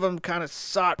great. 3 of them kind of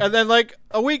suck. And then like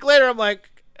a week later, I'm like,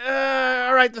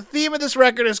 all right, the theme of this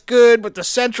record is good, but the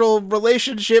central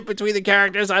relationship between the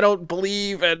characters, I don't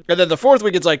believe. And then the fourth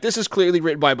week, it's like, this is clearly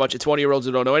written by a bunch of 20-year-olds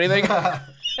who don't know anything.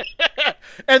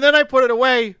 And then I put it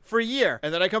away for a year.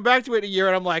 And then I come back to it in a year,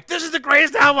 and I'm like, this is the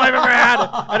greatest album I've ever had.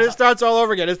 And it starts all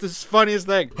over again. It's the funniest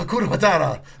thing. Hakuna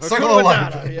Matata. Hakuna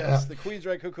Matata, yes. The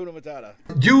Queensryche Hakuna Matata.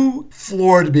 You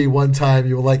floored me one time.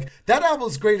 You were like, that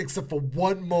album's great except for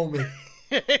one moment.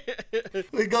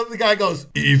 The guy goes,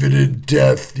 even in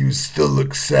death, you still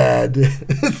look sad.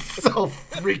 It's so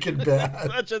freaking bad.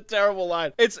 Such a terrible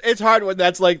line. It's hard when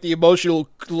that's like the emotional,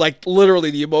 like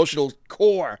literally the emotional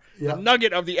core, the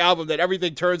nugget of the album that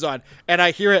everything turns on. And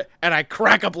I hear it and I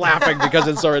crack up laughing because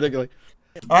it's so ridiculous.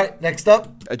 All right, next up.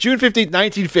 June 15th,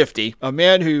 1950, a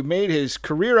man who made his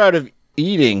career out of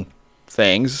eating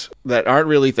things that aren't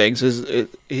really things.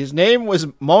 His name was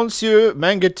Monsieur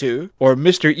Mangetou, or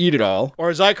Mr. Eat It All, or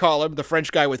as I call him, the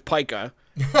French guy with pica.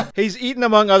 He's eaten,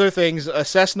 among other things, a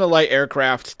Cessna light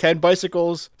aircraft, 10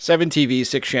 bicycles, 7 TVs,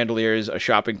 6 chandeliers, a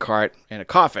shopping cart, and a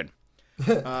coffin.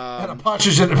 And a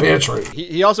partridge in the pantry.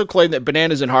 He also claimed that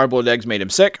bananas and hard-boiled eggs made him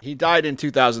sick. He died in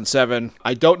 2007.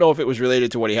 I don't know if it was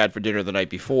related to what he had for dinner the night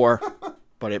before,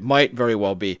 but it might very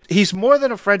well be. He's more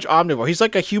than a French omnivore. He's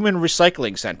like a human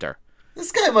recycling center.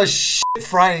 This guy must shit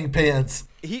frying pans.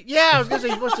 I was gonna say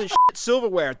he must have shit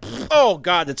silverware. Oh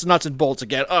God, it's nuts and bolts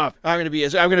again. I'm gonna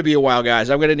be a while, guys.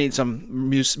 I'm gonna need some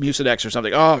Mucinex or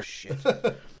something. Oh shit.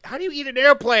 How do you eat an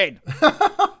airplane?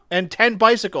 And 10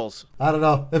 bicycles? I don't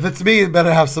know. If it's me, it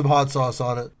better have some hot sauce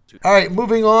on it. All right,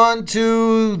 moving on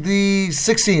to the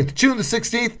 16th, June the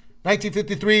 16th.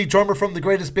 1953, drummer from the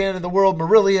greatest band in the world,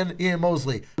 Marillion, Ian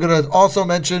Mosley. I'm going to also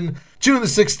mention June the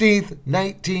 16th,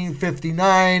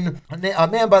 1959, a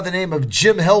man by the name of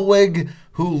Jim Hellwig,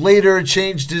 who later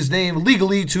changed his name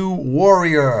legally to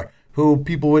Warrior, who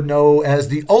people would know as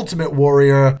the Ultimate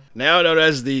Warrior. Now known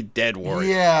as the Dead Warrior.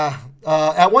 Yeah.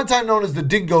 At one time known as the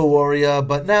Dingo Warrior,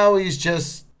 but now he's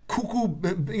just Cuckoo,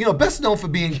 best known for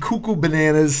being Cuckoo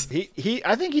Bananas.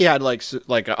 I think he had like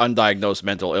an undiagnosed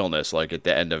mental illness, like at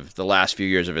the end of the last few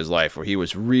years of his life, where he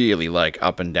was really like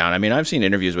up and down. I mean, I've seen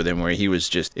interviews with him where he was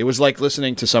just, it was like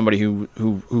listening to somebody who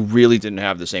really didn't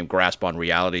have the same grasp on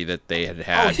reality that they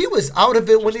had. Oh, he was out of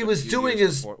it when he was doing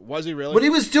his. Was he really? When he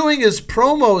was doing his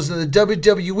promos in the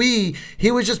WWE, he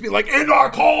would just be like, "In the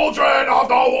cauldron of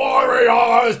the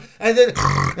warriors," and then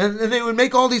and they would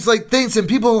make all these like things, and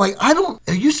people were like,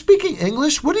 "Are you speaking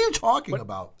English? What are you talking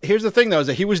about?" Here's the thing, though, is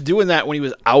that he was doing that when he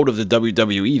was out of the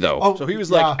WWE, though. Oh, so he was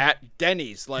like at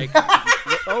Denny's, like,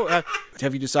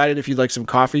 have you decided if you'd like some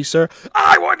coffee, sir?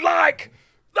 I would like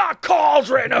the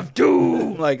cauldron of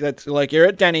doom. Like that's like you're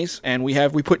at Denny's, and we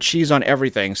put cheese on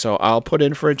everything, so I'll put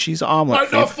in for a cheese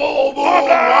omelet. And the full moon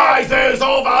rises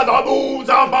over the moons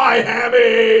of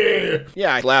Miami.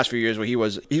 Yeah, the last few years where he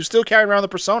was still carrying around the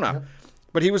persona,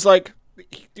 but he was like,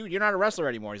 dude, you're not a wrestler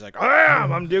anymore. He's like, I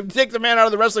am. Dude, take the man out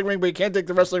of the wrestling ring, but you can't take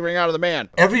the wrestling ring out of the man.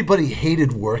 Everybody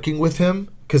hated working with him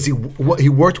because he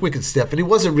worked wicked stiff, and he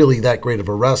wasn't really that great of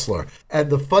a wrestler. And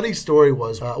the funny story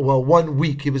was, 1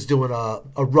 week he was doing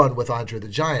a run with Andre the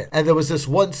Giant, and there was this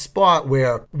one spot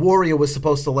where Warrior was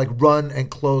supposed to like run and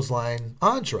clothesline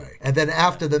Andre, and then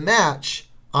after the match,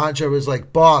 Andre was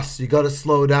like, "Boss, you got to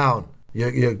slow down.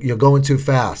 You're going too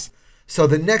fast." So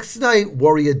the next night,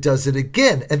 Warrior does it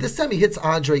again, and this time he hits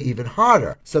Andre even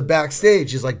harder. So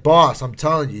backstage, he's like, "Boss, I'm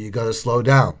telling you, you got to slow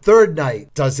down." Third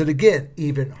night, does it again,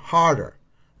 even harder.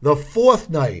 The fourth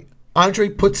night, Andre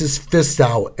puts his fist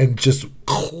out and just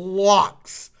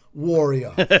clocks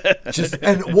Warrior.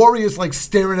 And Warrior's like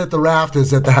staring at the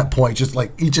rafters at that point, just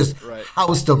like he just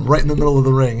housed him right in the middle of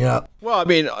the ring. Yeah. Well,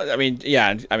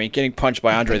 getting punched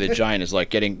by Andre the Giant is like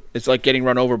getting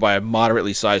run over by a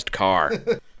moderately sized car.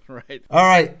 Right. All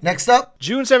right, next up.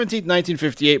 June 17th,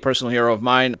 1958, personal hero of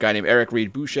mine, a guy named Eric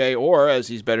Reed Boucher, or as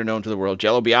he's better known to the world,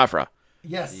 Jello Biafra.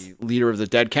 Yes. The leader of the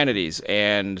Dead Kennedys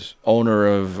and owner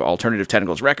of Alternative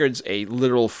Tentacles Records, a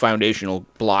literal foundational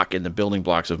block in the building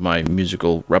blocks of my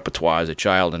musical repertoire as a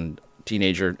child and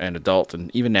teenager and adult,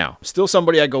 and even now. Still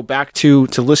somebody I go back to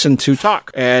listen to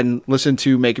talk and listen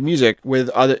to make music with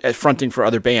fronting for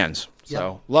other bands.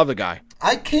 So, love the guy.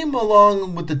 I came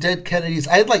along with the Dead Kennedys.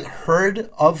 I had like heard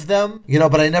of them,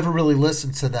 but I never really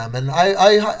listened to them. And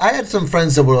I had some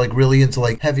friends that were like really into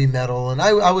like heavy metal, and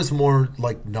I was more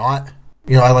like not.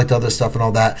 I liked other stuff and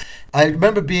all that. I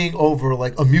remember being over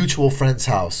like a mutual friend's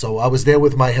house, so I was there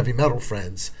with my heavy metal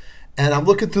friends, and I'm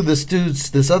looking through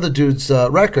this other dude's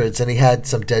records, and he had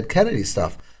some Dead Kennedy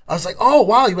stuff. I was like, "Oh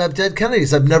wow, you have Dead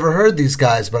Kennedys. I've never heard these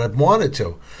guys, but I've wanted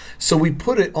to." So we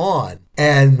put it on,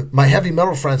 and my heavy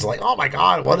metal friends are like, "Oh my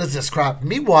God, what is this crap?"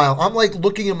 Meanwhile, I'm like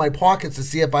looking in my pockets to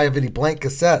see if I have any blank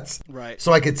cassettes, right?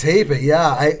 So I could tape it.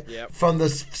 Yeah, From the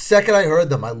second I heard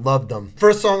them, I loved them.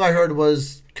 First song I heard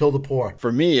was "Kill the Poor."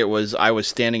 For me, I was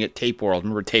standing at Tape World.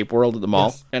 Remember Tape World at the mall?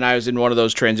 Yes. And I was in one of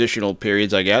those transitional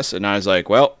periods, I guess, and I was like,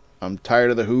 well, I'm tired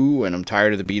of The Who, and I'm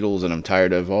tired of the Beatles, and I'm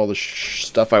tired of all the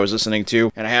stuff I was listening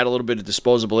to. And I had a little bit of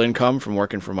disposable income from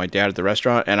working for my dad at the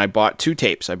restaurant, and I bought 2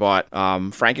 tapes. I bought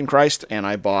Frankenchrist, and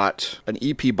I bought an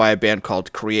EP by a band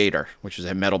called Creator, which is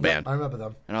a metal band. I remember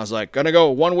them. And I was like, gonna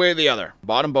go one way or the other.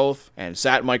 Bought them both, and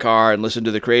sat in my car and listened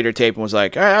to the Creator tape, and was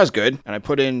like, that was good. And I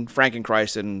put in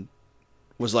Frankenchrist, and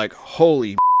was like,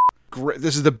 holy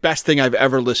this is the best thing I've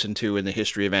ever listened to in the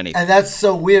history of anything. And that's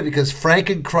so weird because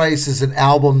Frankenchrist is an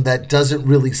album that doesn't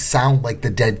really sound like the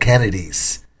Dead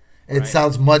Kennedys. It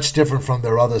sounds much different from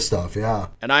their other stuff, yeah.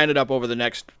 And I ended up over the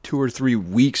next 2 or 3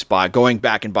 weeks going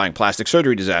back and buying Plastic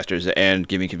Surgery Disasters and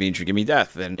Give Me Convenience or Give Me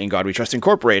Death and In God We Trust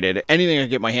Incorporated. Anything I could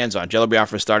get my hands on. Jello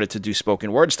Biafra started to do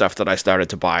spoken word stuff that I started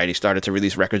to buy, and he started to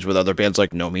release records with other bands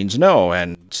like No Means No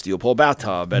and Steel Pole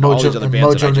Bathtub and all these other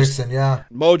bands. Mojo Nixon, yeah.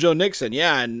 Mojo Nixon,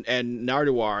 yeah, and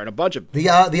Nardwuar and a bunch of... The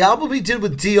album he did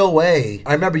with DOA,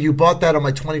 I remember you bought that on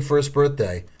my 21st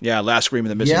birthday. Yeah, Last Scream of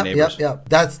the Missing Neighbors. Yep.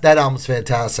 That album's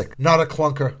fantastic. Not a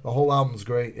clunker. The whole album's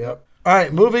great. Yep. All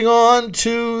right, moving on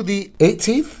to the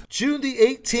 18th. June the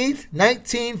 18th,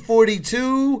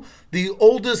 1942, the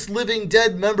oldest living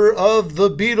dead member of the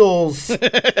Beatles,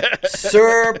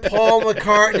 Sir Paul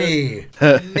McCartney.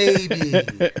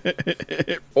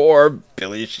 Maybe. Or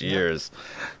Billy Shears.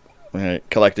 Right,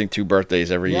 collecting 2 birthdays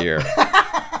every year.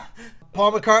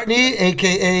 Paul McCartney,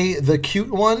 a.k.a. the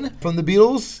cute one from the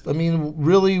Beatles. I mean,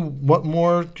 really, what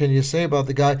more can you say about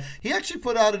the guy? He actually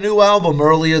put out a new album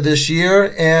earlier this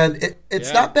year, and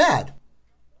it's not bad.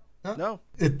 No.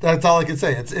 That's all I can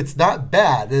say. It's not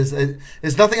bad.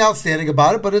 There's nothing outstanding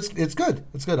about it, but it's good.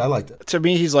 It's good. I liked it. To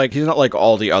me, he's not like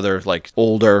all the other like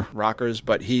older rockers,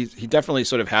 but he definitely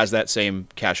sort of has that same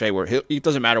cachet where it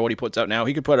doesn't matter what he puts out now.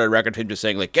 He could put out a record of him just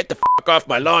saying like, "Get the fuck off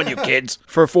my lawn, you kids,"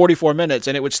 for 44 minutes,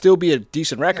 and it would still be a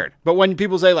decent record. But when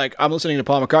people say like, "I'm listening to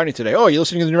Paul McCartney today," "Oh, you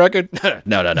listening to the new record?"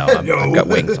 No. I've got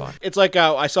Wings on. It's like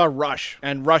I saw Rush,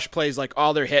 and Rush plays like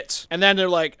all their hits, and then they're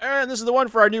like, "This is the one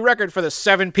for our new record for the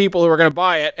 7 people who are going to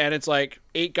buy it," and it's like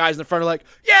 8 guys in the front are like,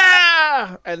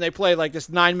 "Yeah!" And they play like this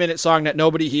 9-minute song that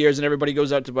nobody hears, and everybody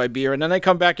goes out to buy beer, and then they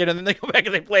come back in, and then they go back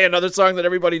and they play another song that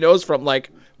everybody knows from like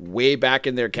way back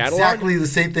in their catalog. Exactly the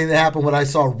same thing that happened when I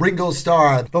saw Ringo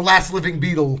Starr, the last living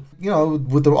Beatle,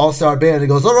 with the all-star band. He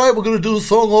goes, "All right, we're going to do a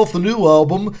song off the new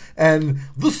album, and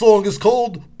this song is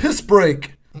called Piss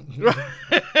Break."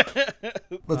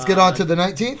 Let's get on to the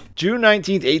 19th. June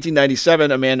 19th,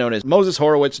 1897, a man known as Moses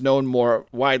Horowitz, known more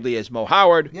widely as Mo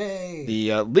Howard, Yay.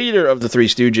 The leader of the Three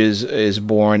Stooges, is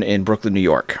born in Brooklyn, New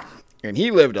York. And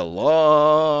he lived a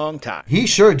long time. He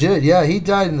sure did, yeah. He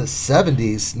died in the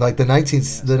 70s, like the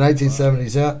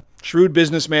 1970s, yeah. Shrewd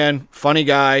businessman, funny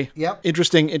guy. Yep.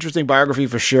 Interesting biography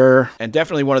for sure. And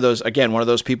definitely one of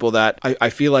those people that I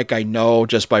feel like I know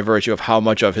just by virtue of how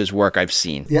much of his work I've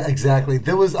seen. Yeah, exactly.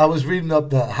 I was reading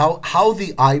up how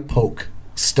the eye poke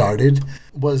started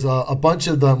was a bunch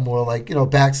of them were like,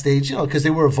 backstage, because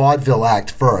they were a vaudeville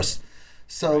act first.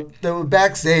 So they were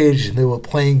backstage and they were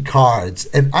playing cards.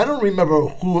 And I don't remember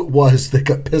who it was that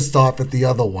got pissed off at the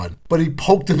other one, but he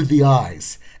poked him in the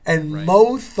eyes. And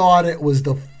Mo thought it was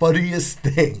the funniest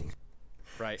thing.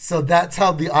 Right. So that's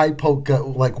how the eye poke got,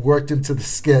 worked into the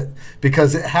skit,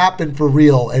 because it happened for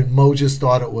real, and Mo just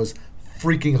thought it was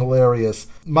freaking hilarious.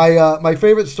 My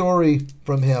favorite story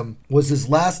from him was his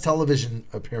last television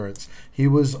appearance. He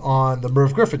was on the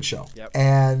Merv Griffin Show. Yep.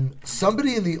 And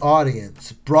somebody in the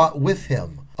audience brought with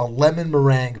him a lemon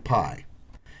meringue pie.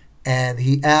 And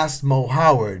he asked Mo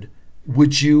Howard,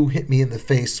 would you hit me in the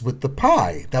face with the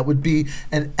pie? That would be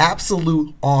an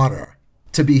absolute honor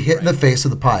to be hit in the face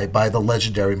with the pie by the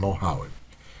legendary Mo Howard.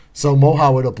 So Mo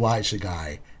Howard obliged the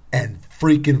guy and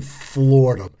freaking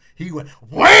floored him. He went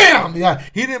wham! Yeah,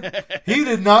 he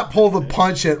did not pull the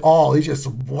punch at all. He just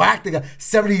whacked the guy.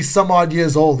 70 some odd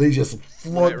years old. He just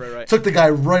floored, took the guy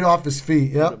right off his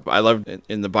feet. Yeah. I love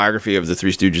in the biography of the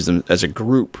Three Stooges as a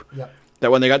group. Yeah. That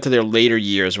when they got to their later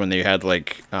years, when they had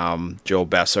Joe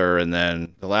Besser, and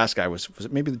then the last guy was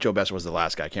it maybe Joe Besser was the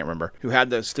last guy, I can't remember, who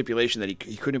had the stipulation that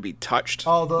he couldn't be touched.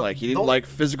 Oh, he didn't like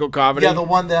physical comedy. Yeah, the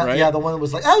one that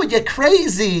was like, oh, you're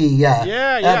crazy. Yeah.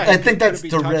 Yeah. I think that's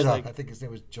DeRita. I think his name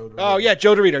was Joe DeRita. Oh yeah,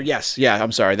 Joe DeRita. Yes. Yeah,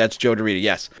 I'm sorry, that's Joe DeRita.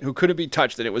 Yes, who couldn't be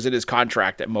touched, and it was in his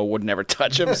contract that Mo would never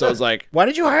touch him. So I was like, why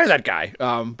did you hire that guy?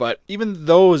 But even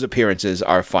those appearances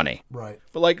are funny. Right.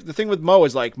 But the thing with Mo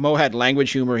is Mo had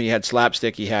language humor, he had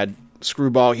slapstick, he had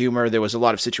screwball humor. There was a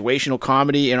lot of situational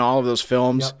comedy in all of those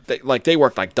films. Yep. They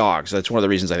worked like dogs. That's one of the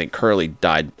reasons I think Curly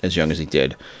died as young as he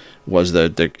did, was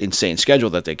the insane schedule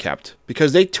that they kept,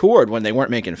 because they toured when they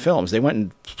weren't making films. They went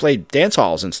and played dance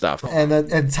halls and stuff.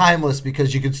 And timeless,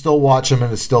 because you can still watch them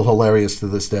and it's still hilarious to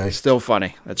this day. Still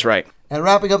funny. That's right. And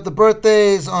wrapping up the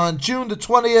birthdays on June the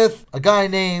 20th, a guy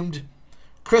named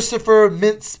Christopher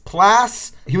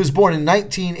Mintz-Plasse. He was born in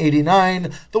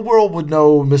 1989. The world would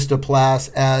know Mr. Plasse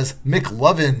as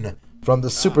McLovin from the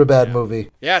Superbad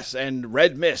movie. Yes, and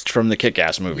Red Mist from the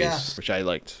Kick-Ass movies, which I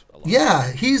liked a lot.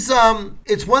 Yeah, he's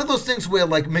it's one of those things where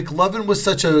McLovin was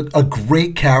such a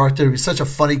great character. He was such a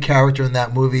funny character in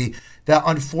that movie that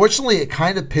unfortunately it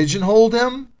kind of pigeonholed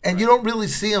him, and you don't really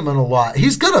see him in a lot.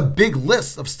 He's got a big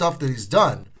list of stuff that he's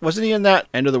done. Wasn't he in that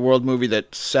End of the World movie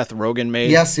that Seth Rogen made?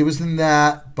 Yes, he was in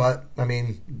that, but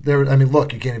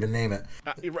look, you can't even name it.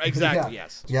 Exactly,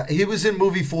 yes. Yeah, he was in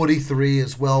movie 43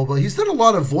 as well, but he's done a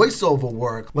lot of voiceover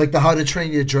work, like the How to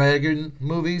Train Your Dragon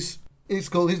movies. He's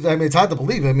cool. It's hard to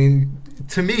believe.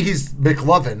 To me, he's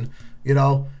McLovin,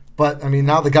 But,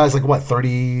 now the guy's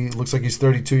 30, looks like he's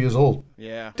 32 years old.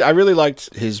 Yeah. I really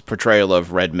liked his portrayal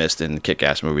of Red Mist in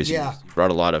Kick-Ass movies. Yeah. He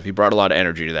brought a lot of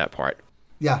energy to that part.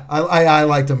 Yeah, I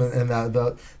liked him in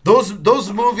that.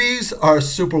 Those movies are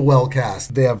super well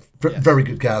cast. They have very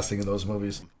good casting in those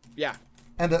movies. Yeah.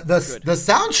 And the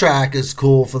soundtrack is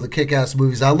cool for the Kick-Ass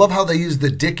movies. I love how they use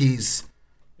the Dickies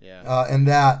in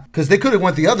that, because they could have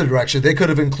went the other direction. They could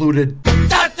have included the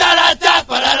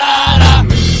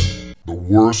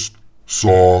worst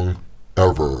song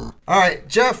ever. All right,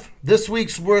 Jeff, this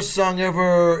week's worst song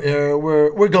ever.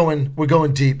 We're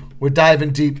going deep. We're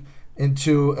diving deep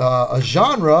into a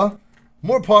genre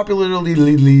more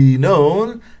popularly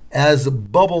known as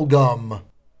bubblegum.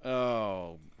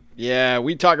 Oh, yeah.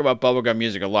 We talk about bubblegum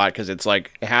music a lot because it's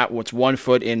what's 1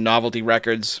 foot in novelty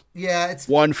records. Yeah, it's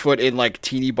 1 foot in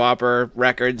teeny bopper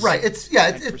records. Right.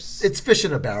 It's fish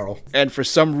in a barrel. And for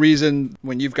some reason,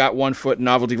 when you've got 1 foot in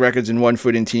novelty records and 1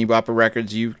 foot in teeny bopper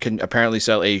records, you can apparently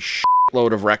sell a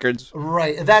load of records.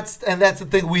 Right. And that's the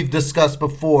thing we've discussed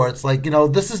before. It's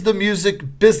this is the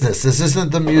music business. This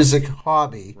isn't the music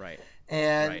hobby. Right.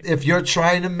 And if you're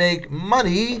trying to make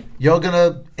money, you're going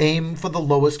to aim for the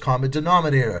lowest common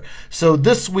denominator. So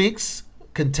this week's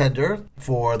contender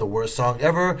for the worst song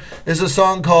ever is a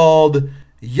song called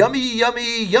Yummy,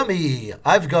 Yummy, Yummy.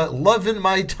 I've Got Love in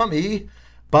My Tummy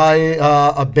by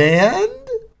a band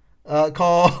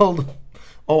called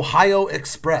Ohio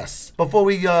Express. Before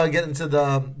we get into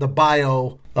the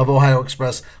bio of Ohio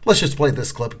Express, let's just play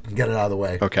this clip and get it out of the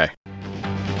way. Okay.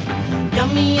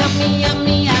 Yummy, yummy,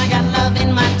 yummy, I got love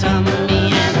in my tummy,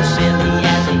 and as silly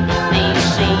as it may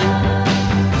seem,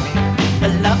 the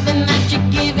loving that you're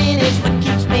giving is what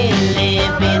keeps me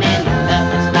living, and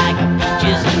love is like a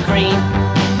peaches and cream.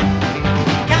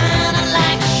 Kinda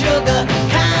like sugar,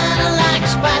 kinda like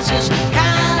spices,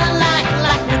 kinda like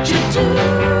what you do.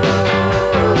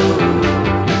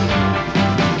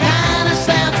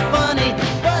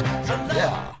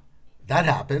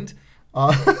 that happened.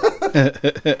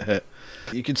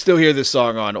 You can still hear this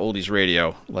song on oldies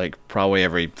radio, like probably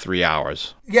every 3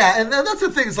 hours. Yeah, and that's the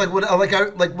thing. Is like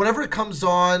whenever it comes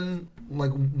on,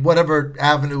 like whatever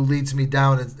avenue leads me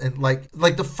down, and like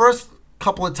the first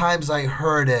couple of times I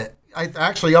heard it, I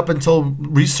actually, up until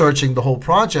researching the whole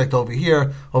project over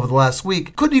here over the last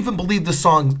week, couldn't even believe the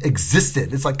song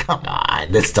existed. It's like, come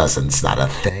on, it's not a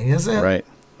thing, is it?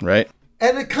 Right.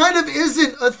 And it kind of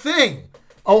isn't a thing.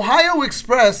 Ohio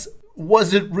Express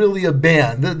wasn't really a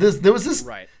band. There was this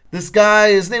Right. this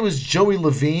guy, his name was Joey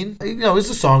Levine. You know, he's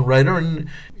a songwriter, and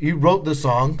he wrote the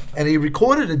song, and he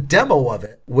recorded a demo of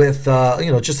it with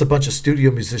just a bunch of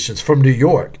studio musicians from New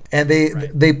York, and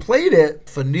they played it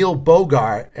for Neil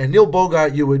Bogart. And Neil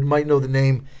Bogart, might know the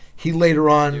name. He later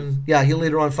on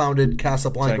founded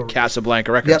Casablanca.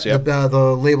 Casablanca Records. Yep.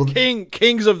 The label.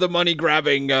 Kings of the money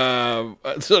grabbing,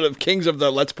 sort of kings of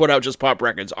the let's put out just pop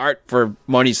records, art for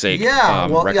money's sake. Yeah,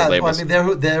 labels. I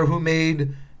mean, they're who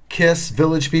made Kiss,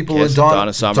 Village People, Kiss, and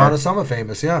Donna Summer. Donna Summer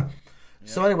famous, yeah.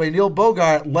 So anyway, Neil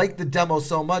Bogart liked the demo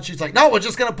so much, he's like, no, we're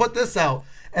just gonna put this out.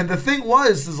 And the thing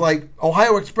is like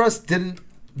Ohio Express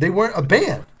they weren't a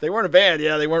band. They weren't a band,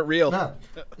 yeah, they weren't real. No.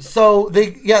 So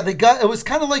they got, it was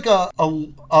kind of like a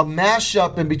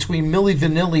mashup in between Milli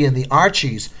Vanilli and the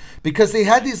Archies, because they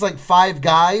had these like 5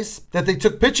 guys that they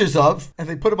took pictures of and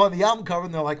they put them on the album cover,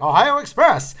 and they're like Ohio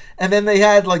Express, and then they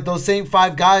had like those same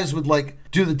 5 guys would like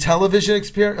do the television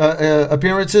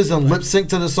appearances and lip sync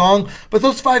to the song, but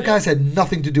those 5 guys had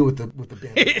nothing to do with the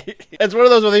band. It's one of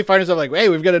those where they find themselves like, hey,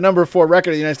 we've got a number 4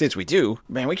 record in the United States. We do.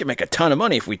 Man, we can make a ton of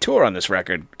money if we tour on this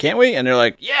record, can't we? And they're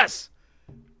like, yes.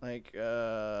 Like,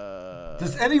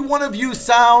 Does any one of you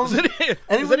sound?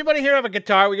 Does anybody here have a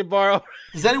guitar we could borrow?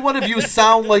 Does any one of you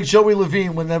sound like Joey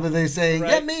Levine whenever they say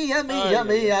Right. yummy,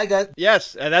 yummy? I got.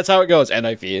 Yes, and that's how it goes. And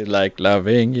I feel like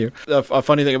loving you. A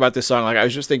funny thing about this song, like I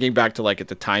was just thinking back to like at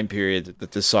the time period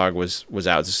that this song was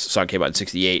out. This song came out in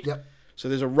 '68. Yep. So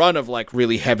there's a run of like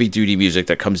really heavy duty music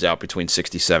that comes out between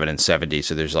 '67 and '70.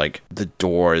 So there's like The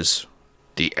Doors,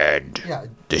 The End. Yeah.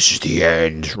 This is the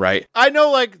end, right? I know,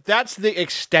 like that's the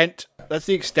extent. That's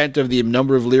the extent of the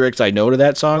number of lyrics I know to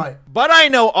that song. Right. But I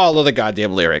know all of the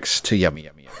goddamn lyrics to Yummy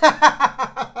Yummy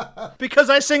Yummy. Because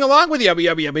I sing along with Yummy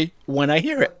Yummy Yummy when I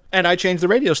hear it. And I change the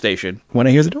radio station when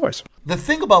I hear The Doors. The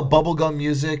thing about bubblegum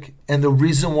music, and the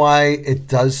reason why it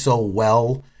does so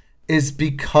well, is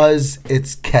because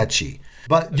it's catchy.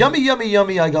 But Yummy Yummy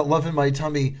Yummy, I got love in my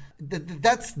tummy.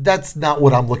 That's not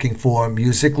what I'm looking for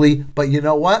musically. But you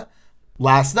know what?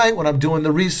 Last night when I'm doing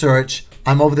the research,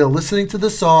 I'm over there listening to the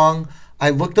song. I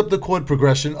looked up the chord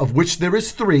progression, of which there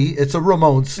is 3. It's a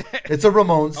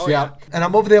Ramones. Yeah. And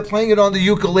I'm over there playing it on the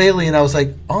ukulele, and I was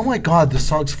like, oh my God, this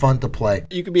song's fun to play.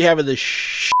 You could be having the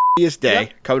shittiest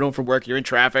day, coming home from work, you're in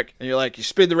traffic, and you're like, you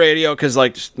spin the radio because,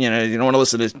 like, you don't want to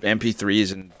listen to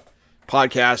MP3s, and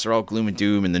podcasts are all gloom and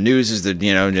doom, and the news is I don't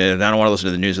want to listen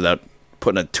to the news without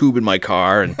putting a tube in my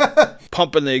car and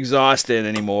pumping the exhaust in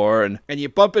anymore, and you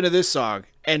bump into this song,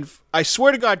 and I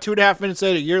swear to God, 2.5 minutes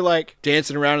later, you're like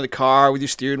dancing around in the car with your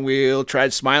steering wheel,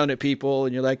 smiling at people,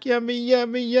 and you're like, yummy,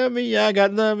 yummy, yummy, I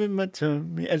got love in my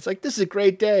tummy. And it's like, this is a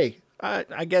great day.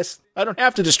 I guess I don't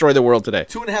have to destroy the world today.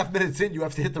 2.5 minutes in, you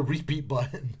have to hit the repeat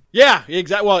button. Yeah,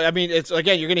 exactly. Well, I mean, it's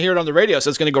again, you're going to hear it on the radio,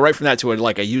 so it's going to go right from that to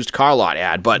a used car lot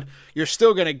ad, but you're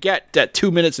still going to get that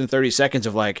 2 minutes and 30 seconds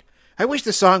of like, I wish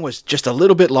the song was just a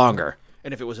little bit longer.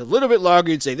 And if it was a little bit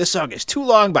longer, you'd say this song is too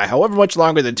long by however much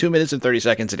longer than 2 minutes and 30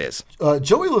 seconds it is.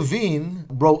 Joey Levine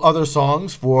wrote other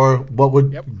songs for what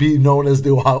would be known as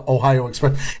the Ohio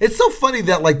Express. It's so funny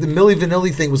that like the Milli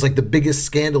Vanilli thing was like the biggest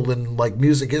scandal in like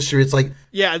music history. It's like,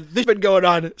 yeah, this has been going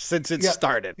on since it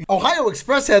started. Ohio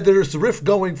Express had this riff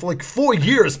going for like 4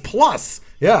 years plus.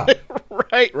 Yeah.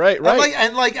 Right.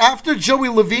 And like after Joey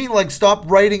Levine like stopped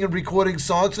writing and recording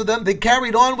songs for them, they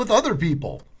carried on with other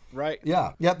people. Right.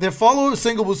 Yeah. Their follow-up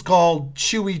single was called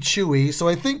Chewy Chewy. So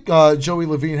I think Joey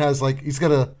Levine has like he's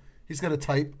got a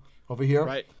type over here.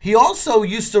 Right. He also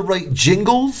used to write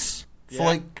jingles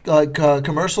for like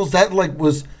commercials. That like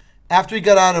was after he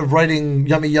got out of writing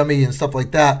Yummy Yummy and stuff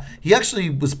like that. He actually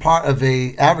was part of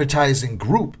a advertising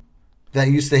group that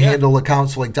used to handle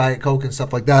accounts for like Diet Coke and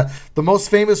stuff like that. The most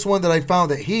famous one that I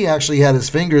found that he actually had his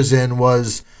fingers in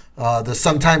was the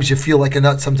Sometimes You Feel Like a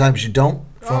Nut, Sometimes You Don't.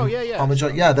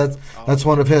 Yeah, that's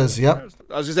one of his. Yep. I was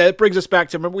going to say, that brings us back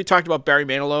to, remember we talked about Barry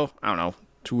Manilow, I don't know,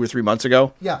 2 or 3 months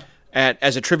ago? Yeah. And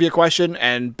as a trivia question,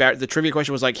 and the trivia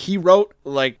question was like, he wrote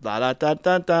like, da da da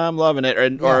da da, I'm loving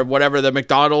it, or whatever the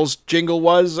McDonald's jingle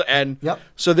was. And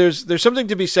so there's something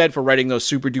to be said for writing those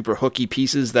super duper hooky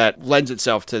pieces that lends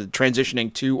itself to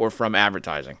transitioning to or from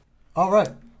advertising. All right.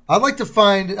 I'd like to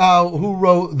find who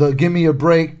wrote the "Give Me a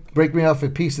Break Me Off a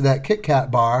Piece of That Kit Kat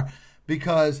Bar,"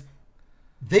 because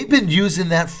they've been using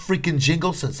that freaking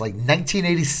jingle since like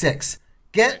 1986.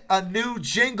 Get a new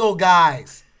jingle,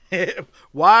 guys.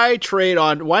 Why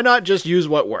not just use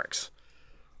what works?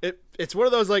 It's one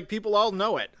of those, like, people all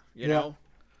know it, you know?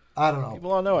 I don't know.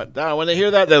 People all know it. When they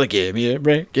hear that, they're like, give me a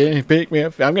break, pick me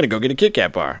up. I'm going to go get a Kit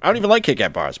Kat bar. I don't even like Kit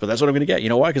Kat bars, but that's what I'm going to get. You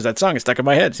know why? Because that song is stuck in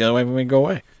my head. It's the only way I'm going to go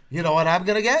away. You know what I'm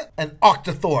going to get? An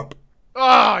Octothorpe.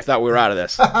 Oh, I thought we were out of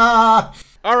this.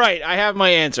 All right, I have my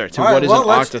answer to what is an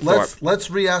Octothorpe. Let's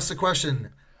re-ask the question.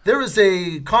 There is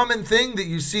a common thing that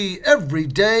you see every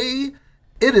day.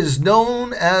 It is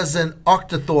known as an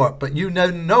Octothorpe, but you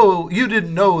didn't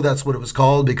know that's what it was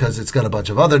called because it's got a bunch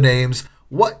of other names.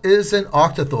 What is an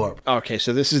Octothorpe? Okay,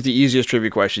 so this is the easiest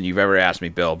trivia question you've ever asked me,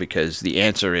 Bill, because the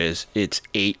answer is it's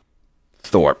 8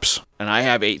 Thorpes. And I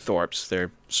have 8 Thorpes.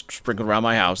 They're sprinkled around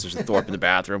my house. There's a Thorpe in the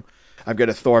bathroom. I've got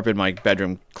a Thorpe in my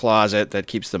bedroom closet that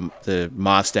keeps the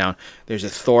moths down. There's a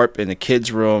Thorpe in the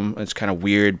kids' room. It's kind of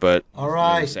weird, but all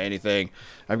right. I don't say anything.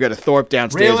 I've got a Thorpe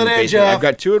downstairs in the basement. Jeff. I've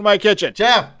got 2 in my kitchen.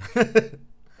 Jeff!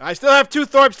 I still have 2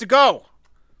 Thorpes to go.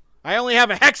 I only have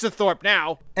a Hexathorpe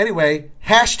now. Anyway,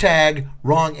 hashtag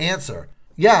wrong answer.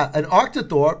 Yeah, an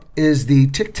Octothorpe is the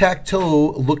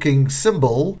tic-tac-toe looking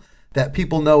symbol that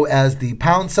people know as the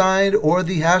pound sign or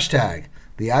the hashtag.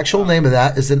 The actual name of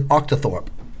that is an Octothorpe.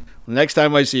 Next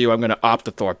time I see you, I'm going to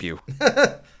Optothorpe you.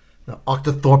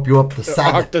 Octothorpe you up the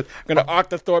side. I'm going to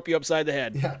Octothorpe you upside the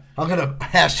head. Yeah, I'm going to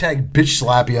hashtag bitch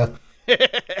slap you.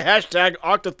 Hashtag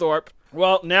Octothorpe.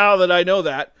 Well, now that I know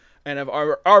that, and I've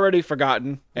already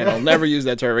forgotten, and I'll never use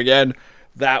that term again,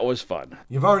 that was fun.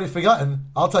 You've already forgotten.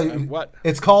 I'll tell you. What?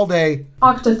 It's called a...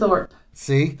 Octothorpe.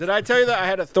 See? Did I tell you that I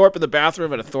had a Thorpe in the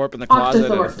bathroom and a Thorpe in the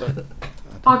closet? Octothorpe.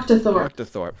 Octothorpe.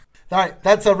 Octothorpe. All right,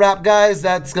 that's a wrap, guys.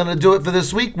 That's going to do it for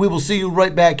this week. We will see you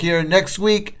right back here next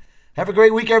week. Have a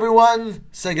great week, everyone.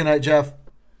 Say goodnight, Jeff.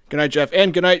 Good night, Jeff.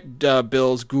 And good night,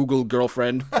 Bill's Google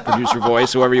girlfriend, producer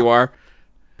voice, whoever you are.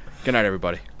 Good night,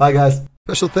 everybody. Bye, guys.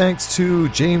 Special thanks to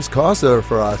James Costa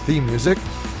for our theme music.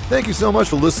 Thank you so much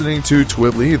for listening to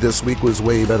Twibbly. This week was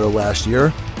way better last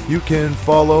year. You can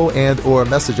follow and or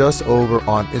message us over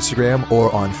on Instagram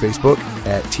or on Facebook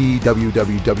at TWWWBLY.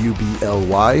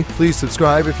 Please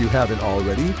subscribe if you haven't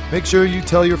already. Make sure you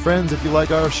tell your friends if you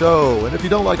like our show. And if you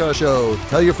don't like our show,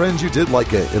 tell your friends you did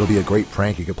like it. It'll be a great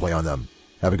prank you can play on them.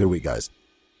 Have a good week, guys.